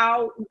 right?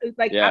 How,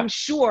 I'm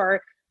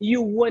sure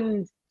you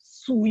wouldn't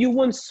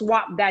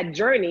swap that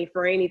journey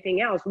for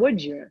anything else,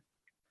 would you?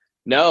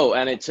 No,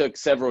 and it took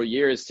several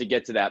years to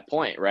get to that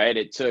point, right?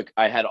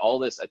 I had all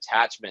this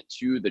attachment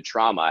to the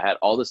trauma. I had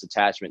all this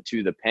attachment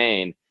to the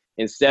pain,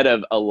 instead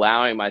of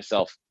allowing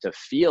myself to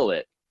feel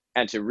it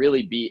and to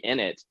really be in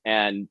it,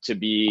 and to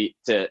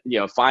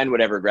find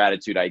whatever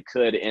gratitude I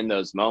could in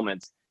those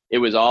moments. It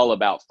was all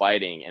about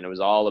fighting, and it was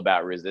all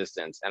about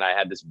resistance. And I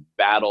had this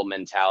battle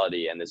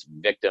mentality and this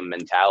victim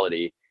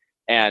mentality.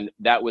 And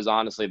that was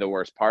honestly the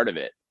worst part of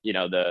it.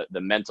 The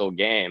mental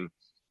game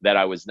that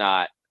I was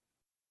not,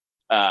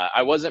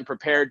 I wasn't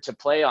prepared to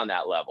play on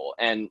that level.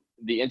 And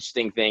the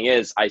interesting thing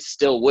is, I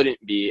still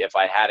wouldn't be if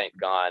I hadn't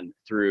gone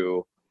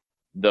through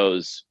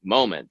those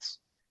moments.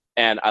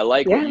 And I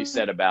like what you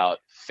said about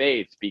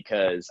faith,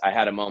 because I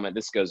had a moment,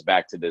 this goes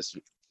back to this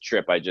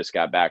trip I just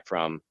got back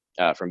from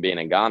being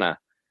in Ghana.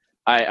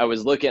 I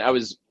was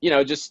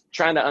just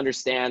trying to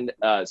understand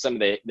some of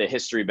the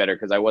history better,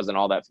 because I wasn't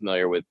all that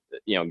familiar with,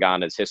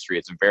 Ghana's history.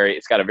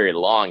 It's got a very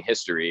long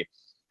history.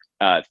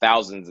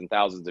 Thousands and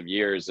thousands of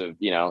years of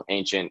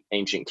ancient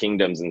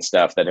kingdoms and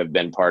stuff that have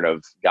been part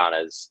of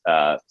Ghana's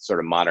sort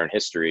of modern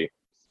history.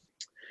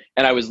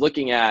 And I was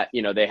looking at,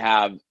 they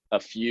have a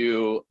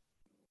few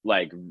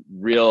like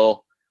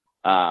real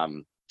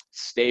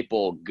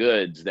staple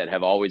goods that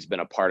have always been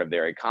a part of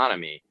their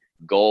economy.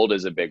 Gold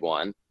is a big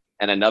one,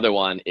 and another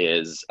one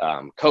is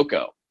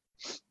cocoa.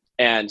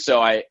 And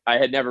so I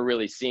had never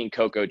really seen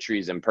cocoa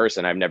trees in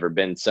person. I've never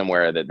been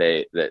somewhere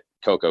that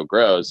cocoa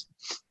grows,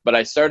 but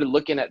I started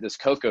looking at this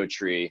cocoa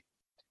tree.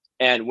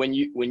 And when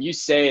you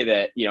say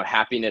that,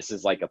 happiness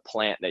is like a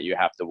plant that you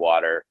have to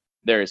water,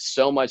 there is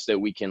so much that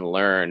we can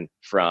learn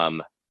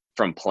from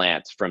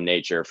plants, from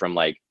nature, from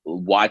like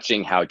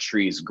watching how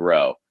trees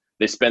grow.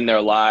 They spend their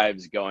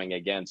lives going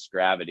against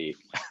gravity,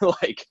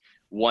 like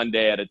one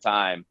day at a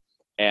time.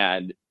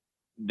 And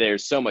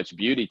there's so much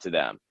beauty to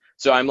them.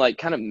 So I'm like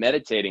kind of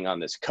meditating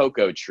on this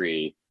cocoa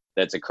tree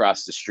that's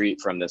across the street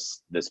from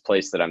this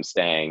place that I'm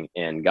staying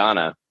in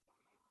Ghana.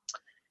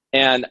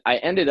 And I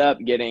ended up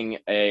getting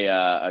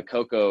a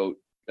cocoa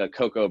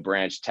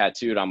branch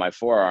tattooed on my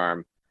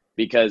forearm,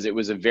 because it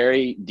was a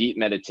very deep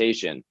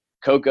meditation.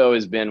 Cocoa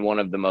has been one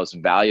of the most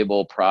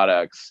valuable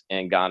products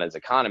in Ghana's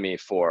economy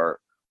for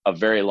a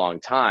very long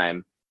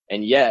time.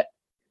 And yet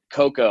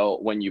cocoa,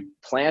 when you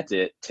plant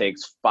it,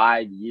 takes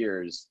 5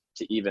 years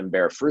to even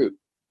bear fruit.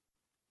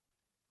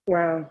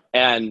 Wow.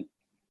 And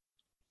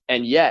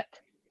yet,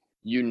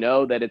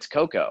 that it's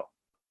cocoa.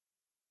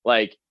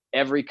 Like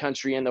every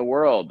country in the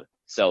world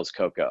sells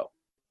cocoa,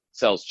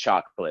 sells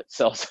chocolate,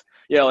 sells,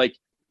 like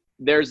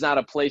there's not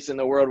a place in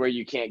the world where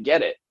you can't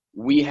get it.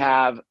 We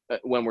have,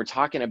 when we're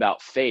talking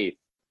about faith,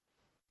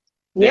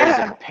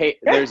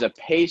 there's a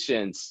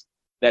patience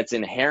that's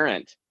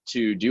inherent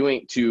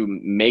to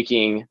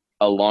making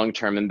a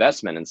long-term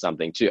investment in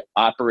something, to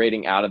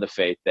operating out of the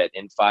faith that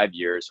in 5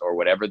 years or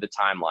whatever the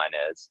timeline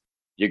is,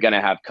 you're going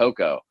to have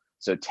cocoa.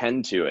 So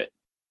tend to it,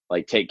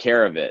 like take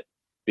care of it,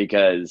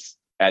 because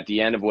at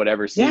the end of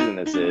whatever season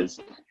this is,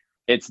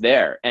 it's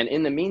there. And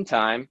in the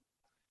meantime,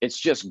 it's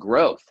just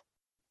growth.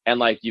 And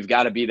like, you've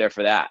got to be there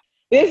for that.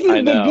 This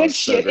is the good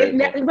shit.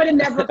 But it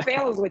never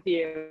fails with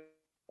you.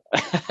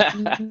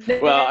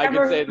 Well, I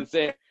could say the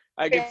same.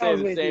 I could say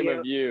the same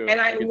of you.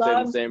 And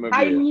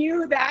I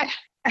knew that.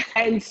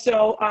 And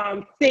so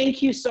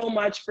thank you so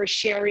much for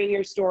sharing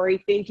your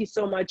story. Thank you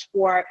so much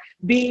for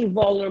being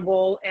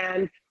vulnerable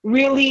and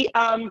really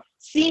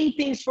seeing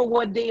things for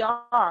what they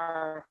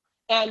are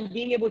and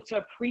being able to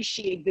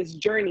appreciate this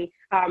journey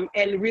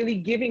and really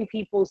giving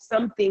people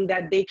something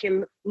that they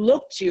can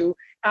look to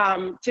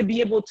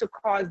be able to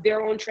cause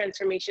their own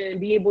transformation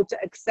and be able to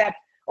accept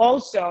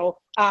also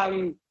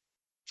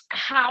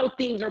how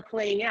things are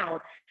playing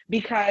out.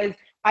 Because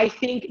I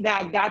think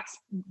that that's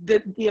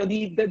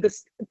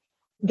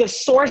the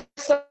source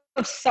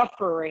of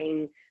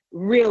suffering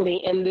really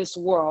in this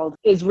world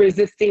is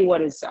resisting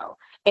what is so.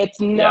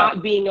 It's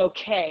not being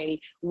okay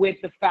with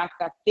the fact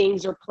that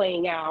things are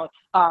playing out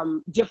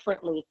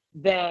differently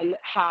than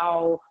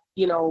how,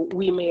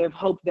 we may have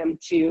hoped them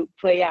to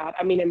play out.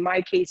 I mean, in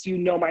my case,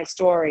 my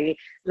story,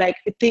 like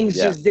things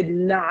just did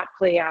not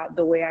play out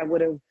the way I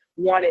would have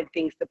wanted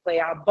things to play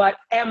out. But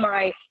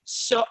I'm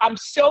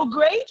so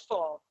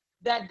grateful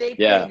that they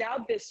played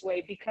out this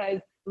way, because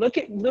look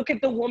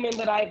at the woman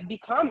that I've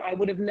become. I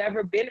would have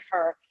never been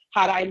her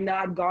had I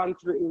not gone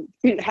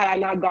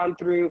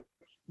through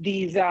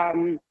these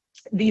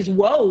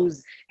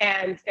woes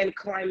and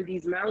climbed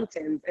these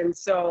mountains. And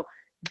so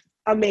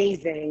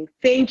amazing.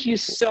 Thank you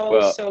so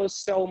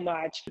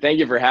much. Thank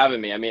you for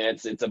having me. I mean,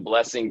 it's a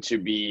blessing to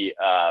be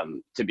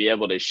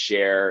able to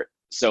share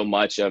so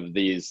much of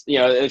these.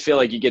 I feel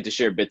like you get to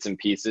share bits and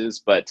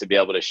pieces, but to be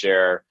able to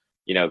share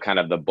kind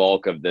of the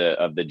bulk of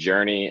the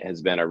journey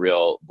has been a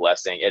real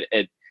blessing.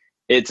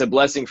 It's a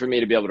blessing for me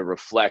to be able to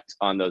reflect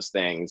on those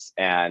things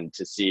and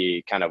to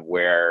see kind of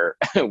where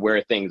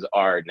things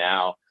are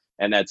now.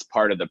 And that's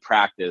part of the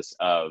practice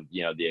of,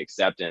 the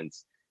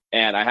acceptance.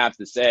 And I have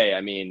to say,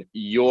 I mean,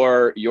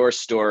 your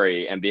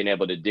story and being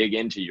able to dig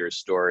into your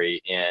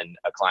story in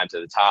A Climb to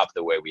the Top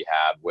the way we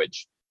have,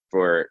 which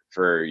for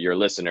your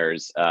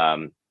listeners,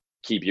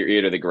 keep your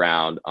ear to the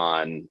ground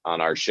on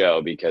our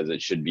show, because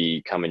it should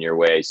be coming your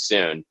way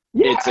soon.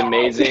 Yeah, it's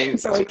amazing. I'm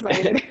so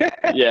excited.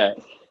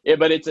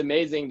 But it's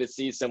amazing to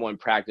see someone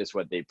practice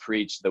what they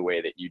preach the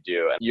way that you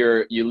do.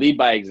 You lead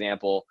by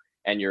example,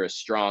 and you're a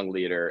strong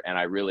leader. And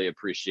I really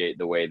appreciate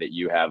the way that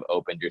you have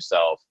opened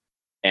yourself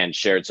and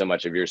shared so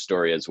much of your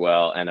story as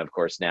well. And of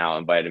course, now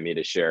invited me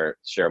to share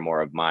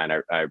more of mine.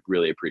 I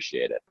really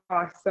appreciate it.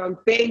 Awesome.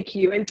 Thank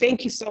you. And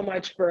thank you so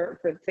much for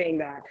saying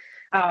that.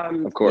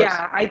 Of course.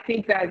 Yeah, I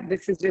think that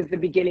this is just the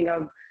beginning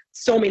of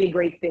so many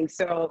great things.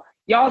 So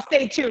y'all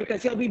stay tuned,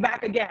 because he'll be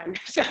back again.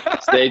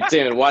 Stay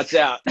tuned. Watch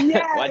out.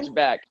 Yes. Watch your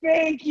back.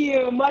 Thank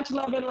you. Much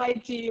love and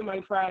light to you, my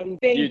friend.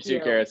 Thank you. You too,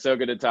 Kara. So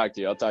good to talk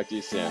to you. I'll talk to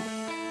you soon.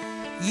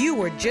 You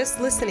were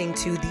just listening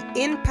to the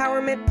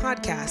Empowerment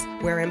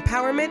Podcast, where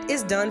empowerment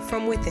is done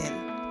from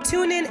within.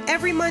 Tune in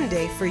every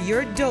Monday for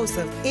your dose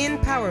of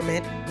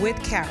empowerment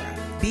with Kara.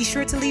 Be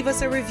sure to leave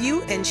us a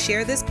review and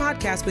share this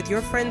podcast with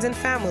your friends and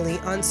family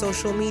on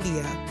social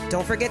media.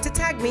 Don't forget to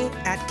tag me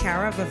at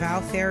Kara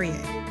Vavao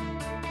Ferrier.